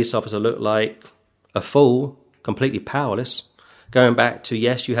this police officer look like a fool, completely powerless. Going back to,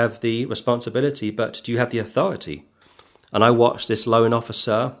 yes, you have the responsibility, but do you have the authority? And I watched this loan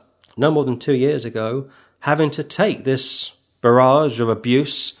officer, no more than 2 years ago, having to take this barrage of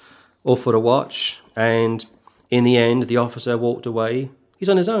abuse, awful to watch, and in the end, the officer walked away. He's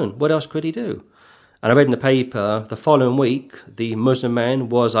on his own. What else could he do? And I read in the paper the following week, the Muslim man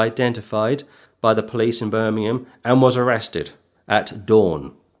was identified by the police in Birmingham and was arrested at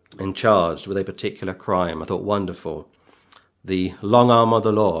dawn and charged with a particular crime. I thought, wonderful. The long arm of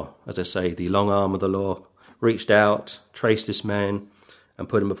the law, as I say, the long arm of the law reached out, traced this man and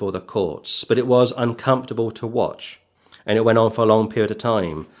put him before the courts. But it was uncomfortable to watch. And it went on for a long period of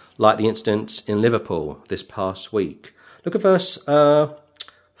time, like the incident in Liverpool this past week. Look at verse 4,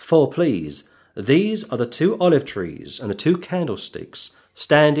 please. These are the 2 olive trees and the 2 candlesticks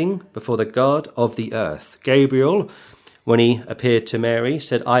standing before the God of the earth. Gabriel, when he appeared to Mary,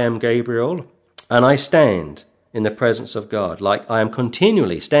 said, I am Gabriel, and I stand in the presence of God, like I am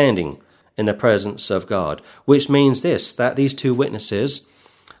continually standing in the presence of God, which means this, that these 2 witnesses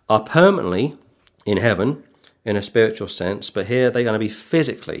are permanently in heaven in a spiritual sense, but here they're going to be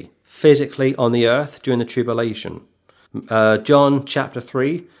physically on the earth during the tribulation. John chapter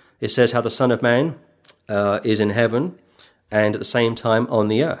 3, it says how the Son of Man is in heaven and at the same time on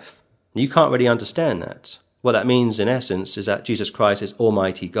the earth. You can't really understand that. What that means in essence is that Jesus Christ is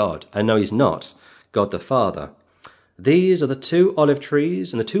Almighty God. And no, he's not God the Father. These are the 2 olive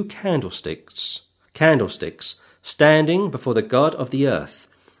trees and the 2 candlesticks standing before the God of the earth.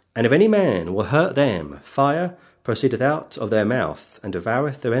 And if any man will hurt them, fire proceedeth out of their mouth, and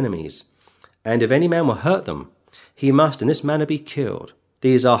devoureth their enemies. And if any man will hurt them, he must in this manner be killed.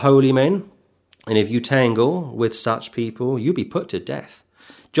 These are holy men, and if you tangle with such people, you be put to death.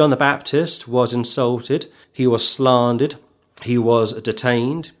 John the Baptist was insulted, he was slandered, he was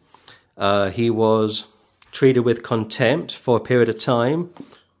detained, he was treated with contempt for a period of time.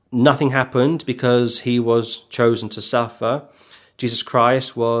 Nothing happened because he was chosen to suffer. Jesus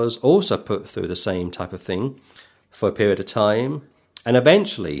Christ was also put through the same type of thing for a period of time. And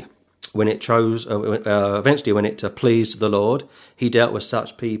eventually, when it pleased the Lord, he dealt with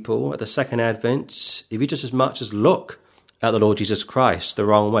such people. At the second advent, if you just as much as look at the Lord Jesus Christ the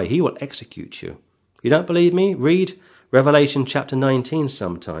wrong way, he will execute you. You don't believe me? Read Revelation chapter 19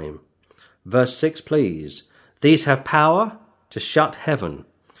 sometime. Verse 6, please. These have power to shut heaven,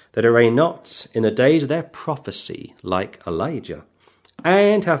 that it rain not in the days of their prophecy, like Elijah,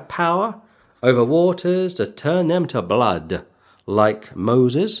 and have power over waters to turn them to blood, like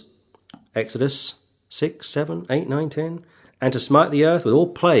Moses, Exodus 6, 7, 8, 9, 10, and to smite the earth with all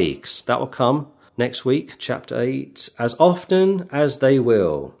plagues. That will come next week, chapter 8, as often as they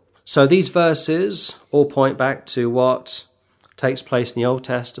will. So these verses all point back to what takes place in the Old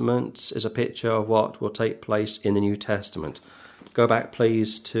Testament is a picture of what will take place in the New Testament. Go back,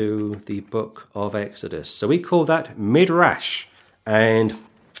 please, to the book of Exodus. So we call that Midrash, and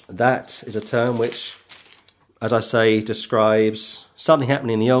that is a term which, as I say, describes something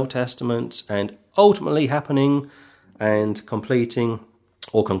happening in the Old Testament and ultimately happening and concluding,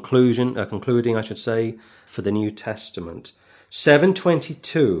 I should say, for the New Testament.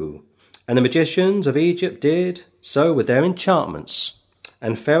 7:22. And the magicians of Egypt did so with their enchantments,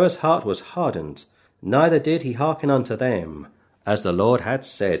 and Pharaoh's heart was hardened, neither did he hearken unto them, as the Lord had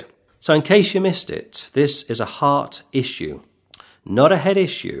said. So in case you missed it, this is a heart issue, not a head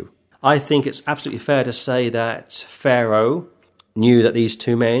issue. I think it's absolutely fair to say that Pharaoh knew that these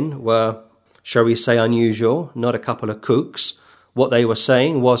 2 men were, shall we say, unusual, not a couple of kooks. What they were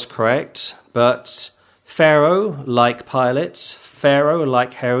saying was correct, but Pharaoh, like Pilate, Pharaoh,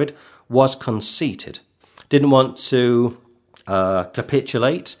 like Herod, was conceited, didn't want to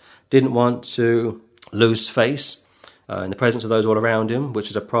capitulate, didn't want to lose face in the presence of those all around him, which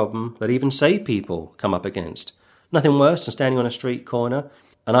is a problem that even saved people come up against. Nothing worse than standing on a street corner,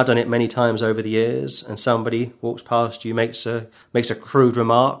 and I've done it many times over the years, and somebody walks past you, makes a crude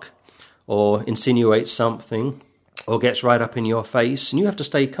remark, or insinuates something, or gets right up in your face, and you have to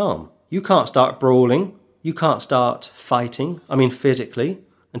stay calm. You can't start brawling, you can't start fighting, physically.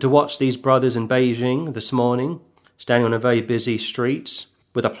 And to watch these brothers in Beijing this morning, standing on a very busy street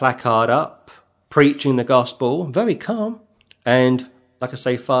with a placard up, preaching the gospel, very calm. And, like I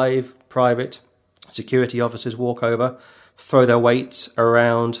say, 5 private security officers walk over, throw their weight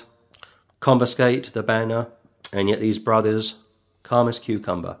around, confiscate the banner, and yet these brothers, calm as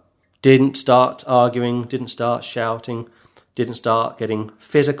cucumber, didn't start arguing, didn't start shouting, didn't start getting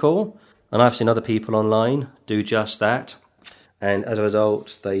physical. And I've seen other people online do just that. And as a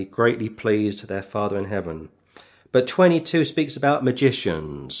result, they greatly pleased their Father in heaven. But 22 speaks about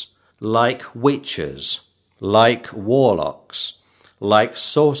magicians, like witches, like warlocks, like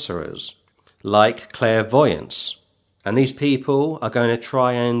sorcerers, like clairvoyants. And these people are going to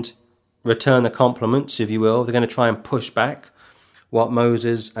try and return the compliments, if you will. They're going to try and push back what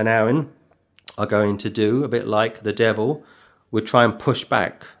Moses and Aaron are going to do, a bit like the devil would try and push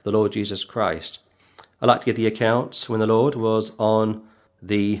back the Lord Jesus Christ. I like to give the accounts when the Lord was on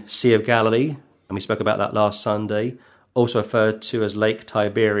the Sea of Galilee, and we spoke about that last Sunday, also referred to as Lake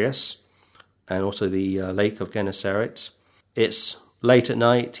Tiberias, and also the Lake of Gennesaret. It's late at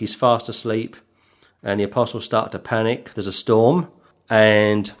night, he's fast asleep, and the apostles start to panic. There's a storm,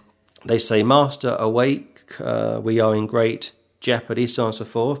 and they say, "Master, awake, we are in great jeopardy," so on and so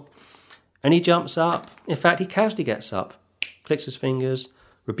forth. And he jumps up. In fact, he casually gets up, clicks his fingers,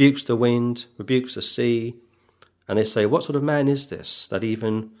 rebukes the wind, rebukes the sea. And they say, "What sort of man is this, that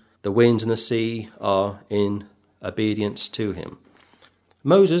even the winds and the sea are in obedience to him?"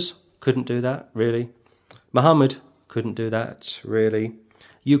 Moses couldn't do that, really. Muhammad couldn't do that, really.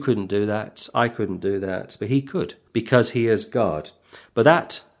 You couldn't do that. I couldn't do that. But he could, because he is God. But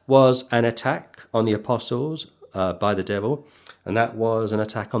that was an attack on the apostles by the devil. And that was an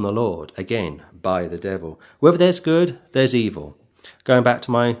attack on the Lord, again, by the devil. Whether there's good, there's evil. Going back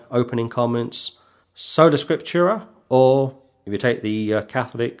to my opening comments, sola scriptura, or if you take the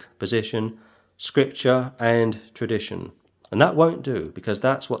Catholic position, scripture and tradition. And that won't do, because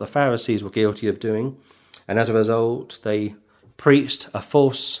that's what the Pharisees were guilty of doing. And as a result, they preached a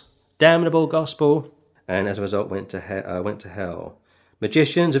false, damnable gospel, and as a result went to hell.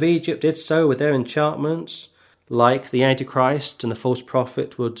 Magicians of Egypt did so with their enchantments, like the Antichrist and the false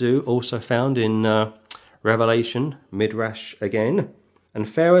prophet will do, also found in Revelation, Midrash again. And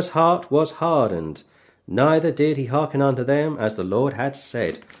Pharaoh's heart was hardened, neither did he hearken unto them, as the Lord had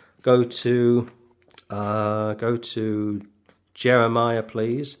said. Go to Jeremiah,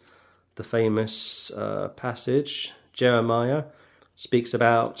 please. The famous passage. Jeremiah speaks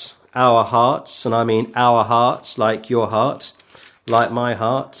about our hearts, and I mean our hearts, like your heart, like my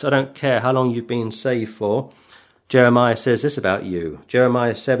heart. I don't care how long you've been saved for. Jeremiah says this about you.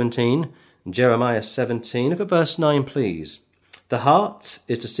 Jeremiah 17. Look at verse 9, please. "The heart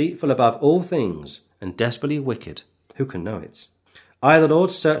is deceitful above all things, and desperately wicked. Who can know it? I, the Lord,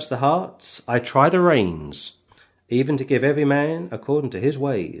 search the hearts. I try the reins, even to give every man according to his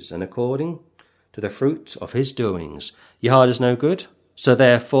ways, and according to the fruit of his doings." Your heart is no good. So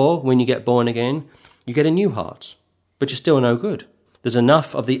therefore, when you get born again, you get a new heart. But you're still no good. There's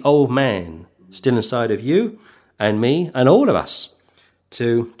enough of the old man still inside of you and me and all of us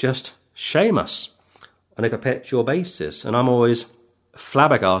to just shame us on a perpetual basis. And I'm always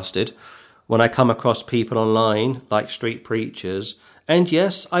flabbergasted when I come across people online like street preachers. And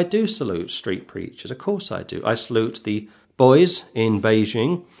yes, I do salute street preachers. Of course I do. I salute the boys in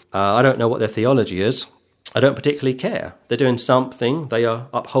Beijing. I don't know what their theology is. I don't particularly care. They're doing something. They are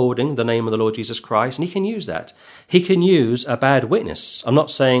upholding the name of the Lord Jesus Christ, and he can use that. He can use a bad witness. I'm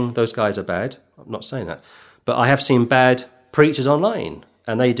not saying those guys are bad. I'm not saying that. But I have seen bad preachers online,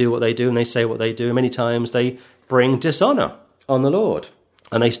 and they do what they do, and they say what they do. Many times they bring dishonor on the Lord,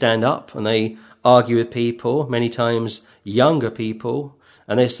 and they stand up, and they argue with people, many times younger people,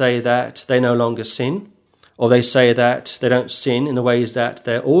 and they say that they no longer sin, or they say that they don't sin in the ways that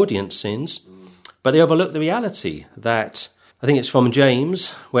their audience sins, but they overlook the reality that, I think it's from James,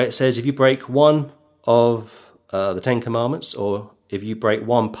 where it says if you break one of the Ten Commandments, or if you break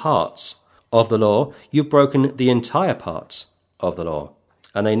one part of the law, you've broken the entire part of the law.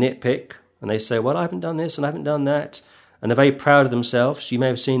 And they nitpick, and they say, well, I haven't done this, and I haven't done that, and they're very proud of themselves. You may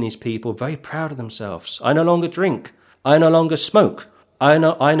have seen these people, very proud of themselves. I no longer drink. I no longer smoke. I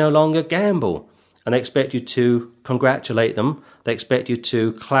no longer gamble. And they expect you to congratulate them. They expect you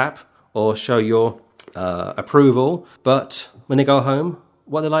to clap or show your approval. But when they go home,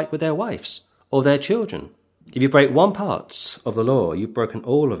 what are they like with their wives or their children? If you break one part of the law, you've broken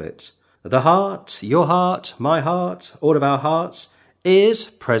all of it. The heart, your heart, my heart, all of our hearts, is,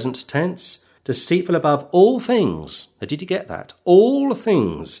 present tense, deceitful above all things. Now, did you get that? All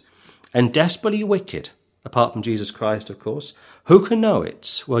things. And desperately wicked, apart from Jesus Christ, of course. Who can know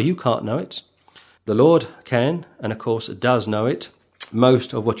it? Well, you can't know it. The Lord can, and of course does know it.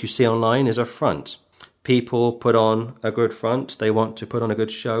 Most of what you see online is a front. People put on a good front. They want to put on a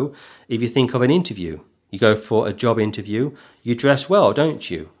good show. If you think of an interview, you go for a job interview, you dress well,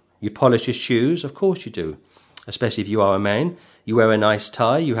 don't you? You polish your shoes, of course you do. Especially if you are a man. You wear a nice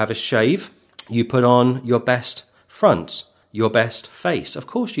tie, you have a shave, you put on your best front, your best face. Of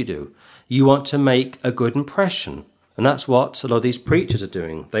course you do. You want to make a good impression. And that's what a lot of these preachers are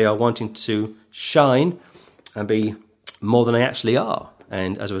doing. They are wanting to shine and be more than they actually are.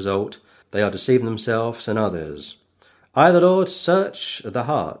 And as a result, they are deceiving themselves and others. I, the Lord, search the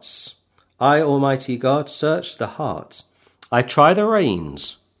hearts. I, Almighty God, search the heart. I try the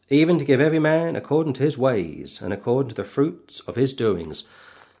reins, even to give every man according to his ways and according to the fruits of his doings.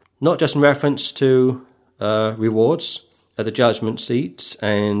 Not just in reference to rewards at the judgment seat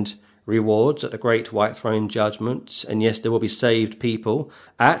and rewards at the great white throne judgment. And yes, there will be saved people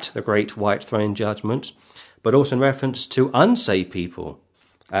at the great white throne judgment, but also in reference to unsaved people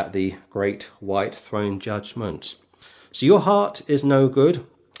at the great white throne judgment. So your heart is no good. I'm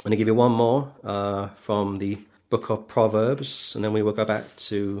going to give you one more from the book of Proverbs, and then we will go back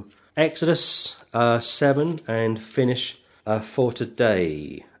to Exodus 7 and finish for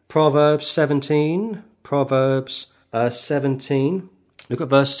today. Proverbs 17. Look at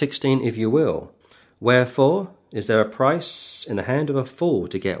verse 16 if you will. Wherefore is there a price in the hand of a fool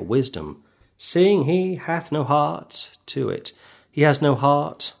to get wisdom, seeing he hath no heart to it? He has no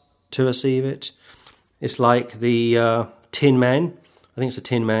heart to receive it. It's like the Tin Man. I think it's the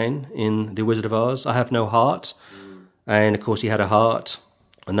Tin Man in The Wizard of Oz. I have no heart. And of course he had a heart.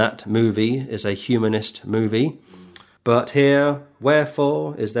 And that movie is a humanist movie. But here,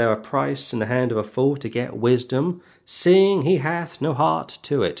 wherefore is there a price in the hand of a fool to get wisdom, seeing he hath no heart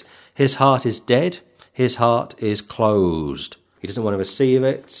to it? His heart is dead. His heart is closed. He doesn't want to receive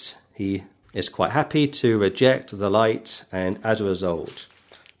it. He is quite happy to reject the light and as a result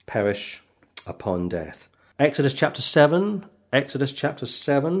perish upon death. Exodus chapter 7.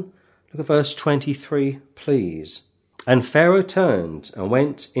 Look at verse 23, please. And Pharaoh turned and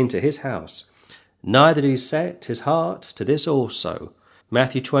went into his house. Neither did he set his heart to this also.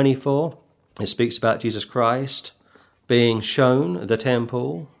 Matthew 24, it speaks about Jesus Christ being shown the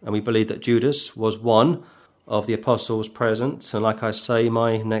temple, and we believe that Judas was one of the apostles present. And like I say,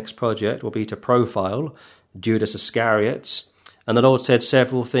 my next project will be to profile Judas Iscariot. And the Lord said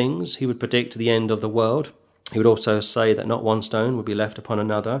several things. He would predict the end of the world. He would also say that not one stone would be left upon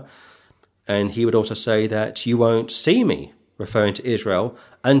another. And he would also say that you won't see me, referring to Israel,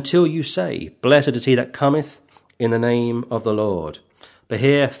 until you say, blessed is he that cometh in the name of the Lord. But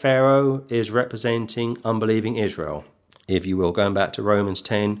here Pharaoh is representing unbelieving Israel, if you will, going back to Romans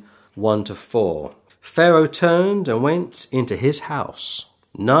 10, 1-4. Pharaoh turned and went into his house.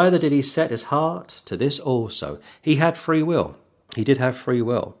 Neither did he set his heart to this also. He had free will. He did have free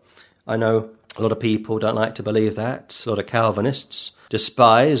will. I know a lot of people don't like to believe that. A lot of Calvinists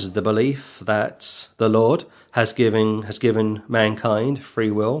despise the belief that the Lord has given mankind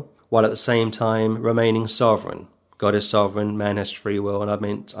free will, while at the same time remaining sovereign. God is sovereign, man has free will, and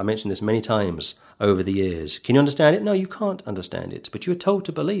I mentioned this many times over the years. Can you understand it? No, you can't understand it, but you are told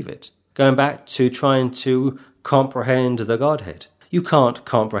to believe it. Going back to trying to comprehend the Godhead. You can't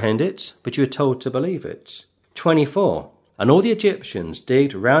comprehend it, but you are told to believe it. 24. And all the Egyptians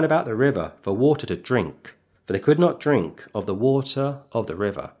digged round about the river for water to drink, for they could not drink of the water of the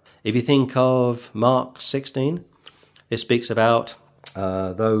river. If you think of Mark 16, it speaks about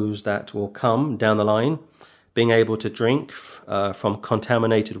those that will come down the line being able to drink from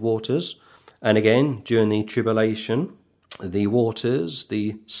contaminated waters. And again, during the tribulation, the waters,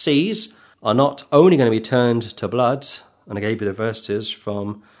 the seas, are not only going to be turned to blood, and I gave you the verses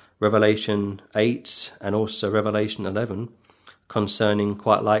from Revelation 8 and also Revelation 11 concerning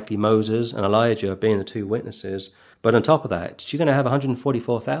quite likely Moses and Elijah being the two witnesses. But on top of that, you're going to have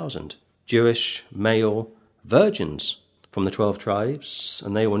 144,000 Jewish male virgins from the 12 tribes,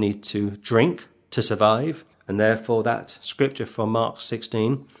 and they will need to drink to survive. And therefore that scripture from Mark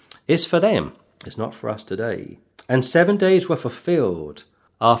 16 is for them. It's not for us today. And 7 days were fulfilled.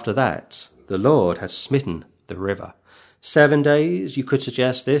 After that, the Lord had smitten the river. 7 days, you could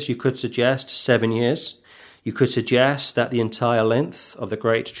suggest this. You could suggest 7 years. You could suggest that the entire length of the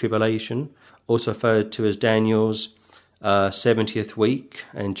Great Tribulation, also referred to as Daniel's 70th week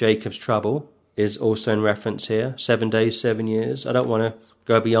and Jacob's trouble, is also in reference here. 7 days, 7 years. I don't want to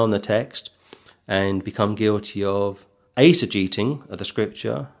go beyond the text and become guilty of eisegeting of the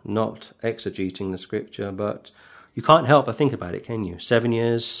scripture, not exegeting the scripture, but you can't help but think about it, can you? 7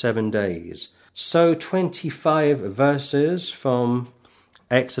 years, 7 days. So 25 verses from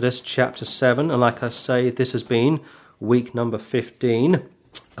Exodus chapter 7, and like I say, this has been week number 15,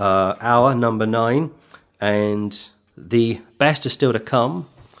 hour number 9, and the best is still to come.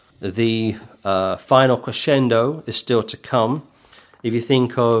 The final crescendo is still to come. If you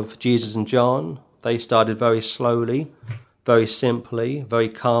think of Jesus and John, they started very slowly, very simply, very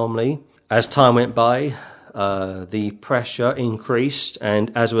calmly. As time went by, the pressure increased,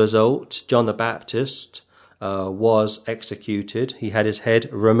 and as a result, John the Baptist was executed. He had his head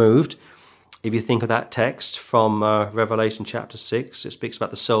removed. If you think of that text from Revelation chapter 6, it speaks about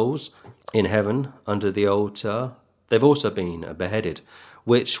the souls in heaven under the altar. They've also been beheaded,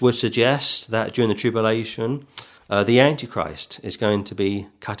 which would suggest that during the tribulation, the Antichrist is going to be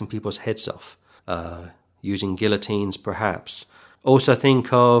cutting people's heads off, using guillotines perhaps. Also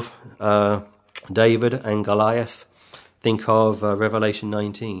think of David and Goliath Think of Revelation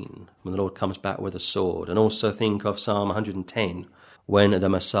 19, when the Lord comes back with a sword. And also think of Psalm 110, when the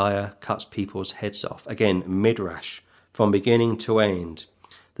Messiah cuts people's heads off. Again, midrash, from beginning to end.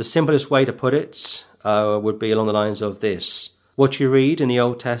 The simplest way to put it would be along the lines of this. What you read in the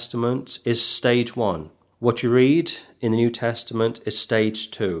Old Testament is stage 1. What you read in the New Testament is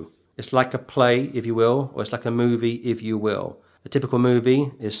stage 2. It's like a play, if you will, or it's like a movie, if you will. A typical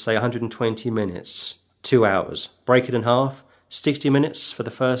movie is, say, 120 minutes, 2 hours. Break it in half, 60 minutes for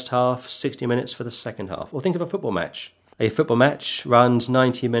the first half, 60 minutes for the second half. Or think of a football match. A football match runs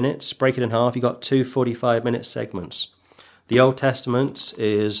 90 minutes, break it in half, you've got 2 45-minute segments. The Old Testament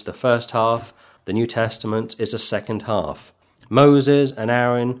is the first half, the New Testament is the second half. Moses and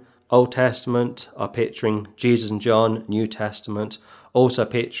Aaron, Old Testament, are picturing Jesus and John, New Testament, also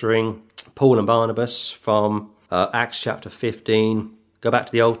picturing Paul and Barnabas from Acts chapter 15. Go back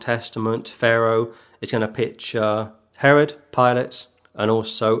to the Old Testament, Pharaoh is going to picture Herod, Pilate, and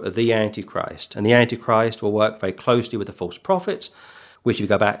also the Antichrist. And the Antichrist will work very closely with the false prophets, which if you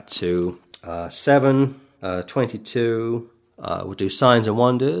go back to 7:22, will do signs and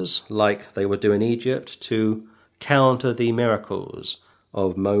wonders like they would do in Egypt to counter the miracles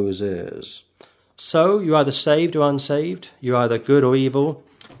of Moses. So you're either saved or unsaved, you're either good or evil,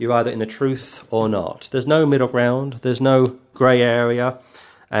 you're either in the truth or not. There's no middle ground, there's no grey area.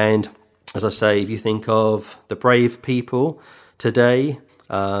 And as I say, if you think of the brave people today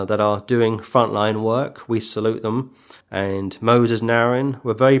that are doing frontline work, we salute them. And Moses and Aaron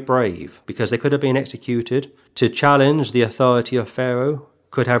were very brave because they could have been executed. To challenge the authority of Pharaoh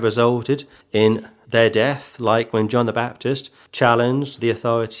could have resulted in their death, like when John the Baptist challenged the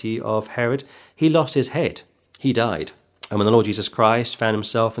authority of Herod. He lost his head. He died. And when the Lord Jesus Christ found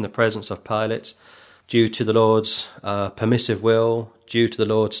himself in the presence of Pilate, due to the Lord's permissive will, due to the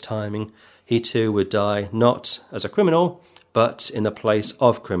Lord's timing, he too would die, not as a criminal, but in the place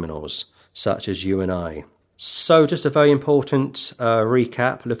of criminals, such as you and I. So just a very important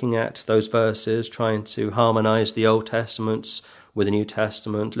recap, looking at those verses, trying to harmonize the Old Testament with the New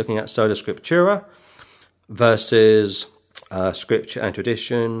Testament, looking at sola scriptura versus scripture and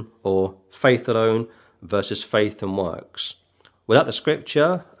tradition, or faith alone versus faith and works. Without the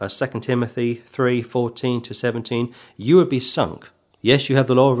scripture, 2 Timothy 3:14-17, you would be sunk. Yes, you have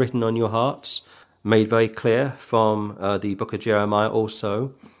the law written on your hearts, made very clear from the book of Jeremiah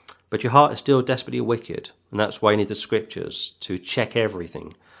also, but your heart is still desperately wicked, and that's why you need the scriptures to check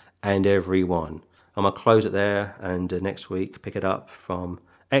everything and everyone. I'm going to close it there, and next week pick it up from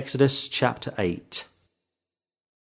Exodus chapter 8.